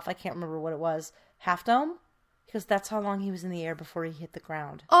fell off. I can't remember what it was. Half Dome? Because that's how long he was in the air before he hit the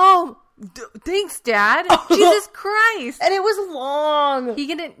ground. Oh, thanks, Dad. Jesus Christ. And it was long. He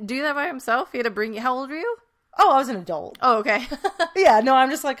didn't do that by himself? He had to bring you. How old were you? Oh, I was an adult. Oh, okay. Yeah, no, I'm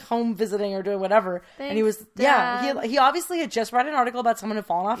just like home visiting or doing whatever. Thanks, and he was, Dad. he obviously had just read an article about someone who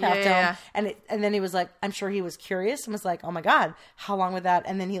fallen off Half Dome. Yeah. And then he was like, I'm sure he was curious and was like, oh my God, how long would that?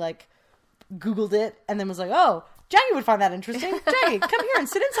 And then he like Googled it and then was like, oh, Jackie would find that interesting. Jackie, come here and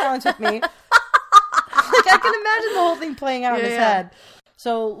sit in silence with me. Like, I can imagine the whole thing playing out in his head.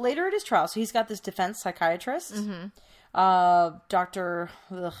 So later at his trial, so he's got this defense psychiatrist. Dr.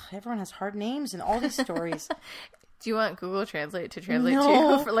 Everyone has hard names in all these stories. Do you want Google Translate to translate to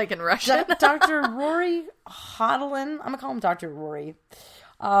you for, like, in Russian? Dr. Rory Hodelin. I'm going to call him Dr. Rory.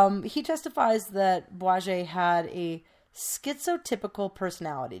 He testifies that Blazej had a schizotypical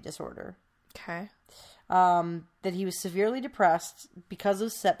personality disorder. Okay. That he was severely depressed because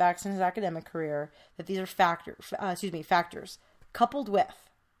of setbacks in his academic career, that these are factors, coupled with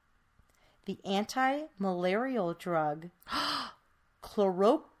the anti-malarial drug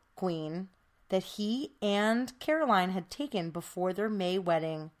chloroquine that he and Caroline had taken before their May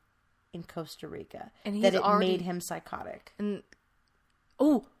wedding in Costa Rica. And that it made him psychotic. And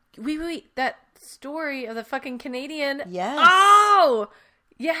wait, that story of the fucking Canadian. Yes. Oh!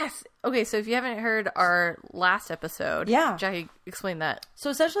 Yes. Okay, so if you haven't heard our last episode, Jackie, explain that. So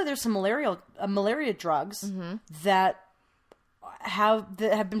essentially, there's some malaria drugs that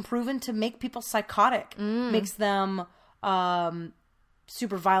have been proven to make people psychotic. Makes them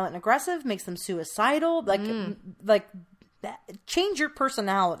super violent and aggressive. Makes them suicidal. Like change your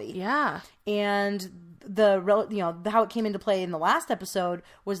personality. Yeah. And how it came into play in the last episode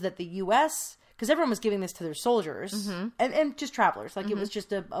was that the U.S. because everyone was giving this to their soldiers and just travelers. Like, it was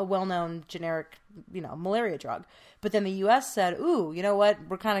just a well-known generic, malaria drug. But then the U.S. said, ooh, you know what?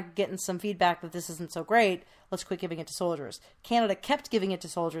 We're kind of getting some feedback that this isn't so great. Let's quit giving it to soldiers. Canada kept giving it to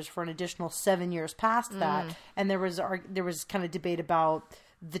soldiers for an additional 7 years past that. And there was kind of debate about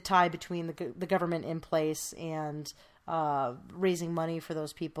the tie between the government in place and raising money for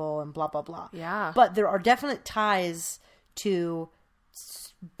those people and blah, blah, blah. Yeah. But there are definite ties to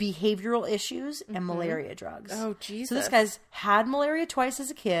behavioral issues and malaria drugs. Oh, Jesus. So this guy's had malaria twice as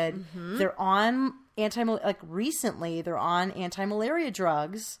a kid. They're on recently they're on anti-malaria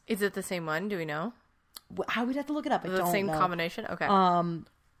drugs. Is it the same one? Do we know? I would have to look it up. I don't know. The same combination? Okay.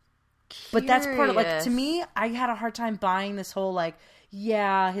 But that's part of, to me, I had a hard time buying this whole,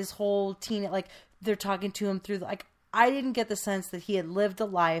 his whole teen, they're talking to him through, I didn't get the sense that he had lived a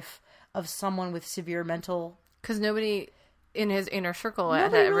life of someone with severe mental... Because nobody in his inner circle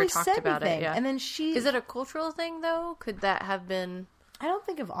had really ever talked about anything. it. Yeah. And then Is it a cultural thing, though? Could that have been... I don't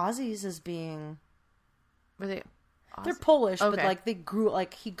think of Aussies as being... Were they... They're Polish, Okay. but, he grew...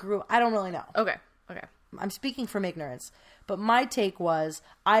 I don't really know. Okay. I'm speaking from ignorance. But my take was,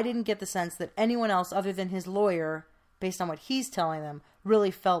 I didn't get the sense that anyone else other than his lawyer, based on what he's telling them,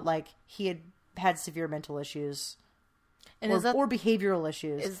 really felt like he had severe mental issues And or behavioral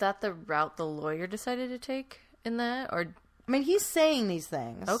issues. Is that the route the lawyer decided to take in that? Or I mean, he's saying these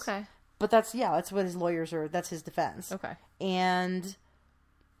things. Okay. But that's what his lawyers are, that's his defense. Okay.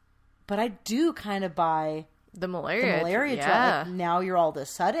 But I do kind of buy... The malaria drug. Now you're all of a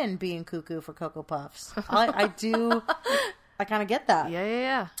sudden being cuckoo for Cocoa Puffs. I do. I kind of get that.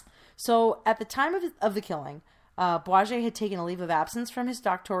 Yeah. So at the time of the killing, Blazej had taken a leave of absence from his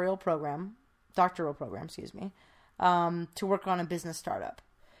doctoral program, to work on a business startup.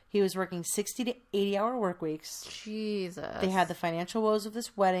 He was working 60 to 80-hour work weeks. Jesus. They had the financial woes of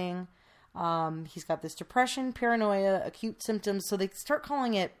this wedding. He's got this depression, paranoia, acute symptoms. So they start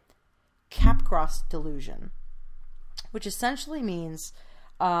calling it Capgras delusion, which essentially means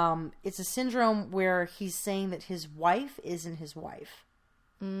it's a syndrome where he's saying that his wife isn't his wife.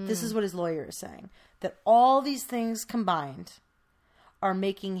 This is what his lawyer is saying. That all these things combined are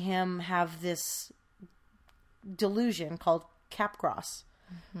making him have this delusion called Capgras,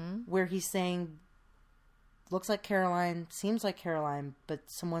 where he's saying, looks like Caroline, seems like Caroline, but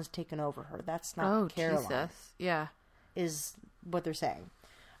someone's taken over her. That's not Caroline. Jesus. Yeah. is what they're saying.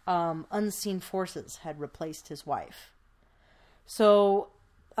 Unseen forces had replaced his wife. So,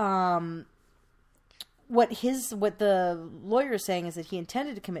 what the lawyer is saying is that he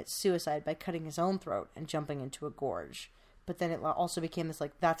intended to commit suicide by cutting his own throat and jumping into a gorge. But then it also became this,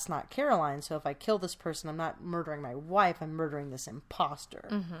 like, that's not Caroline, so if I kill this person, I'm not murdering my wife, I'm murdering this imposter.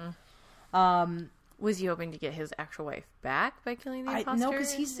 Mm-hmm. Was he hoping to get his actual wife back by killing the imposter? No,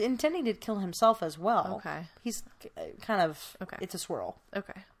 because he's intending to kill himself as well. Okay. He's kind of... Okay. It's a swirl.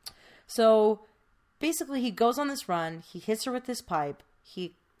 Okay. So, basically, he goes on this run, he hits her with this pipe,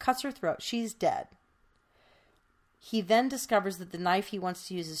 he cuts her throat, she's dead. He then discovers that the knife he wants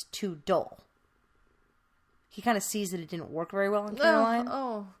to use is too dull. He kind of sees that it didn't work very well on Caroline.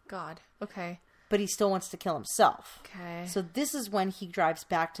 Oh, God. Okay. But he still wants to kill himself. Okay. So this is when he drives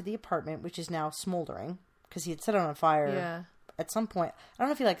back to the apartment, which is now smoldering, because he had set it on fire at some point. I don't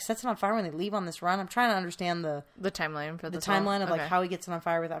know if he, like, sets it on fire when they leave on this run. I'm trying to understand the timeline for this timeline of, like, how he gets it on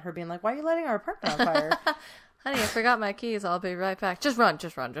fire without her being like, why are you lighting our apartment on fire? Honey, I forgot my keys. I'll be right back. Just run.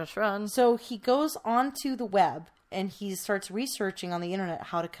 So he goes onto the web, and he starts researching on the internet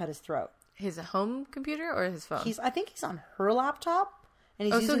how to cut his throat. His home computer or his phone? I think he's on her laptop.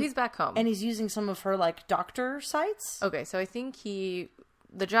 And so he's back home. And he's using some of her, like, doctor sites. Okay, so I think the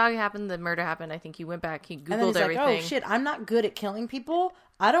jog happened, the murder happened. I think he went back, he Googled and then he's everything. Like, oh, shit, I'm not good at killing people.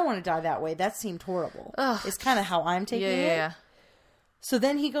 I don't want to die that way. That seemed horrible. Ugh. It's kind of how I'm taking it. Yeah. So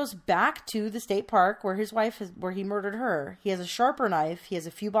then he goes back to the state park where his wife where he murdered her. He has a sharper knife. He has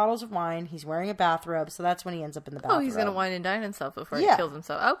a few bottles of wine. He's wearing a bathrobe. So that's when he ends up in the bathrobe. Oh, he's going to wine and dine himself before he kills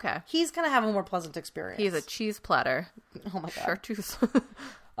himself. Okay. He's going to have a more pleasant experience. He has a cheese platter. Oh my God. Chartreuse.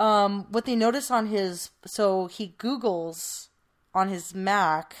 What they notice on so he Googles on his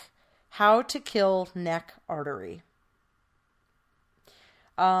Mac, how to kill neck artery.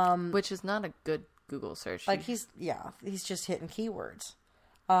 Which is not a good Google search. Like he's just hitting keywords.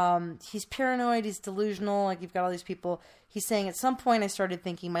 He's paranoid, he's delusional, like you've got all these people. He's saying, at some point I started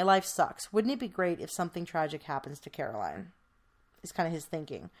thinking, my life sucks. Wouldn't it be great if something tragic happens to Caroline? Is kind of his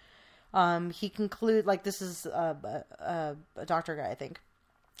thinking. He concludes, like, this is a doctor guy, I think.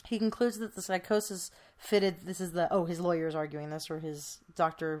 He concludes that the psychosis fitted, his lawyer is arguing this, or his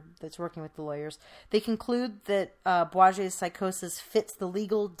doctor that's working with the lawyers. They conclude that Blazej's psychosis fits the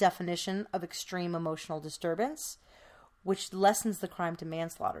legal definition of extreme emotional disturbance, which lessens the crime to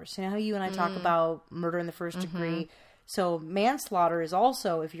manslaughter. So you know how you and I talk about murder in the first degree? So manslaughter is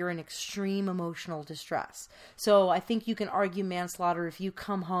also if you're in extreme emotional distress. So I think you can argue manslaughter if you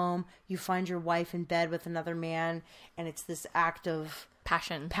come home, you find your wife in bed with another man, and it's this act of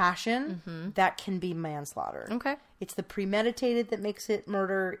passion, that can be manslaughter. Okay. It's the premeditated that makes it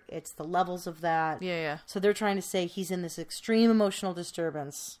murder. It's the levels of that. Yeah. So they're trying to say he's in this extreme emotional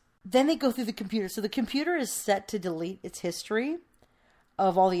disturbance. Then they go through the computer. So the computer is set to delete its history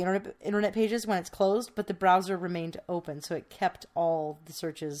of all the internet pages when it's closed, but the browser remained open, so it kept all the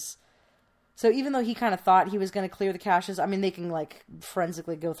searches. So even though he kind of thought he was going to clear the caches, I mean, they can like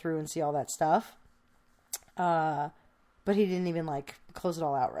forensically go through and see all that stuff. But he didn't even like close it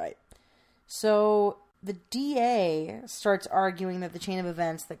all outright. So the DA starts arguing that the chain of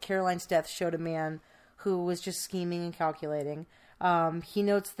events, that Caroline's death showed a man who was just scheming and calculating. He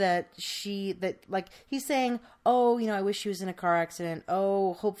notes that he's saying, oh, you know, I wish she was in a car accident.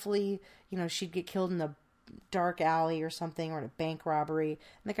 Oh, hopefully, you know, she'd get killed in a dark alley or something, or in a bank robbery.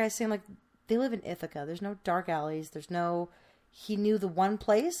 And the guy's saying, like, they live in Ithaca. There's no dark alleys. He knew the one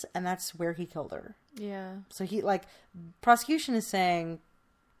place, and that's where he killed her. Yeah. So prosecution is saying,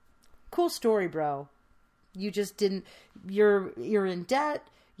 cool story, bro. You just didn't, you're in debt.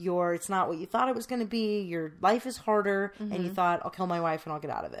 It's not what you thought it was going to be. Your life is harder, and you thought, I'll kill my wife and I'll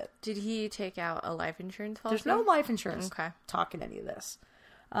get out of it. Did he take out a life insurance policy? There's no life insurance talking any of this.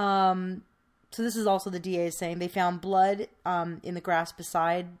 So this is also the DA is saying they found blood in the grass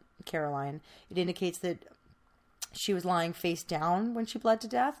beside Caroline. It indicates that she was lying face down when she bled to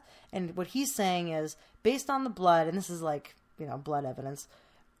death. And what he's saying is, based on the blood, and this is like, you know, blood evidence,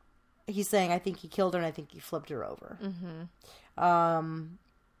 he's saying, I think he killed her and I think he flipped her over.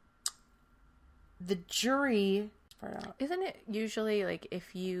 The jury... Isn't it usually like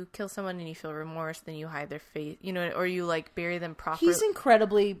if you kill someone and you feel remorse, then you hide their face, you know, or you like bury them properly?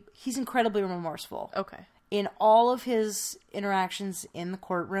 He's incredibly remorseful. Okay. In all of his interactions in the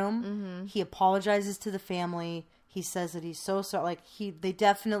courtroom, he apologizes to the family. He says that he's so sorry. Like they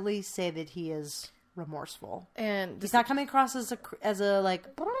definitely say that he is remorseful, and he's not coming across as a like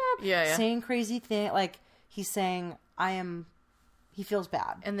saying crazy thing. Like he's saying, he feels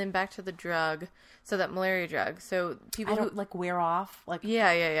bad. And then back to the drug. So that malaria drug. So people who wear off. Like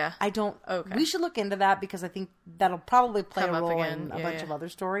yeah. I don't. Okay. We should look into that because I think that'll probably play a role in a bunch of other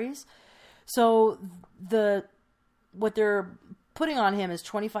stories. So what they're putting on him is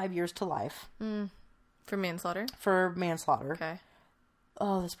 25 years to life. For manslaughter? For manslaughter. Okay.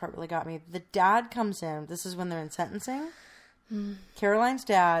 Oh, this part really got me. The dad comes in. This is when they're in sentencing. Caroline's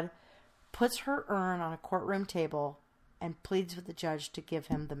dad puts her urn on a courtroom table and pleads with the judge to give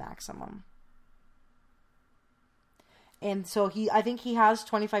him the maximum. And so I think he has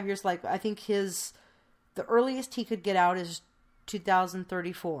 25 years. Like, I think the earliest he could get out is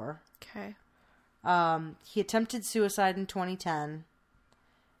 2034. Okay. He attempted suicide in 2010.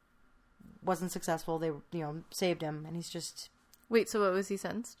 Wasn't successful. They, saved him, and he's just... Wait, so what was he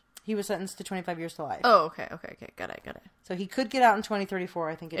sentenced? He was sentenced to 25 years to life. Oh, okay. Got it. So he could get out in 2034.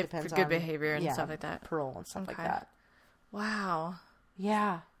 I think it depends on... For good behavior and stuff like that. Parole and stuff like that. Wow.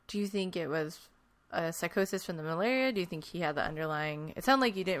 Yeah. Do you think it was a psychosis from the malaria? Do you think he had the underlying... It sounded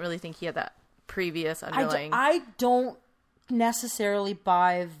like you didn't really think he had that previous underlying... I don't necessarily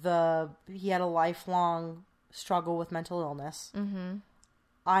buy he had a lifelong struggle with mental illness.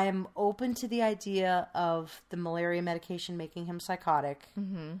 I am open to the idea of the malaria medication making him psychotic.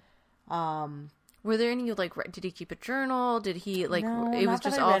 Were there any, did he keep a journal? Did he, no, it was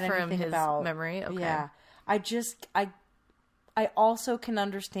just all from his memory? Okay. Yeah. I also can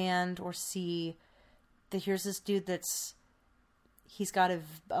understand or see that here's this dude he's got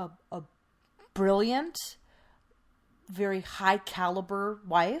a brilliant, very high caliber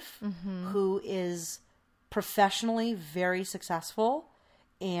wife who is professionally very successful.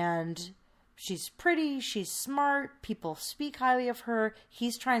 And she's pretty, she's smart, people speak highly of her.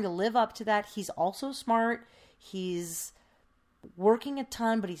 He's trying to live up to that. He's also smart. He's working a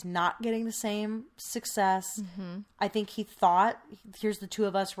ton, but he's not getting the same success. I think he thought, here's the two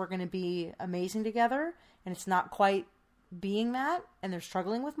of us, we're going to be amazing together. And it's not quite being that. And they're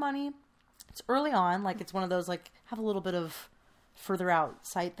struggling with money. It's early on. It's one of those, have a little bit of further out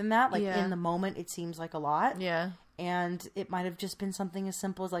sight than that. In the moment, it seems like a lot. Yeah. And it might have just been something as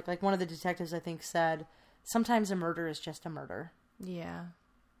simple as like one of the detectives I think said, sometimes a murder is just a murder. Yeah.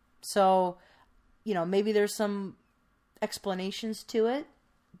 So, maybe there's some explanations to it,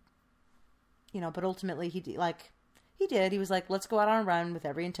 but ultimately he did. He was like, let's go out on a run with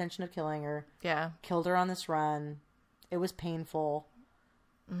every intention of killing her. Yeah. Killed her on this run. It was painful.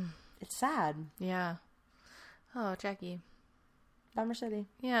 It's sad. Yeah. Oh, Jackie. Bummer City.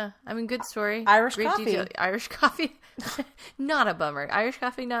 Yeah. I mean, good story. Irish Great coffee. detail. Irish coffee. Not a bummer. Irish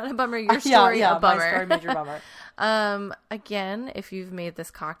coffee, not a bummer. Your story, a bummer. My story, major bummer. Again, if you've made this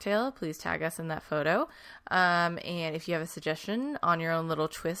cocktail, please tag us in that photo. And if you have a suggestion on your own little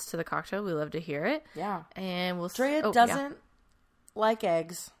twist to the cocktail, we love to hear it. Yeah. And we'll Drea doesn't like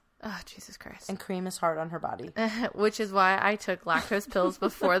eggs. Oh, Jesus Christ. And cream is hard on her body. Which is why I took lactose pills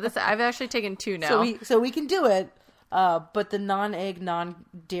before this. I've actually taken 2 now. So we can do it. But the non-egg,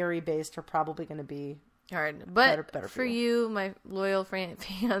 non-dairy based are probably going to be hard. But better for you, my loyal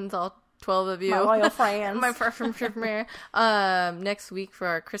fans, all 12 of you. My loyal fans. My from Shipmare. Next week for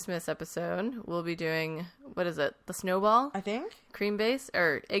our Christmas episode, we'll be doing, what is it? The snowball? I think. Cream base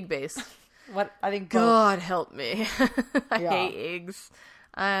or egg base? What? I think both. God help me. I hate eggs.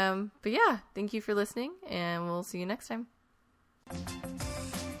 But yeah, thank you for listening, and we'll see you next time.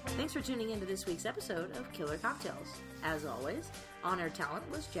 Thanks for tuning in to this week's episode of Killer Cocktails. As always, on-air talent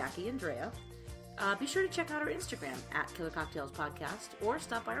was Jackie and Drea. Be sure to check out our Instagram at Killer Cocktails Podcast, or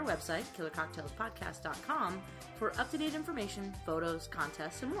stop by our website, killercocktailspodcast.com, for up-to-date information, photos,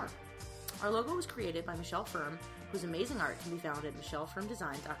 contests, and more. Our logo was created by Michelle Firm, whose amazing art can be found at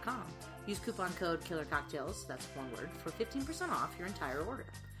michellefirmdesign.com. Use coupon code KillerCocktails, that's one word, for 15% off your entire order.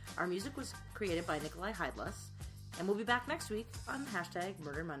 Our music was created by Nikolai Heidless, and we'll be back next week on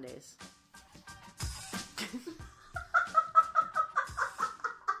 #Murder Mondays.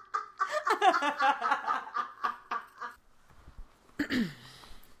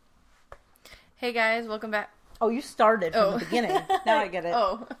 Hey guys, welcome back. Oh, you started from the beginning. Now I get it.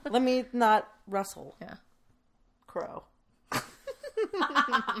 Oh. Let me not rustle. Yeah. Crow.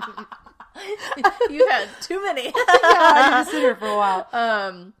 You had too many. Yeah, I need to sit here for a while.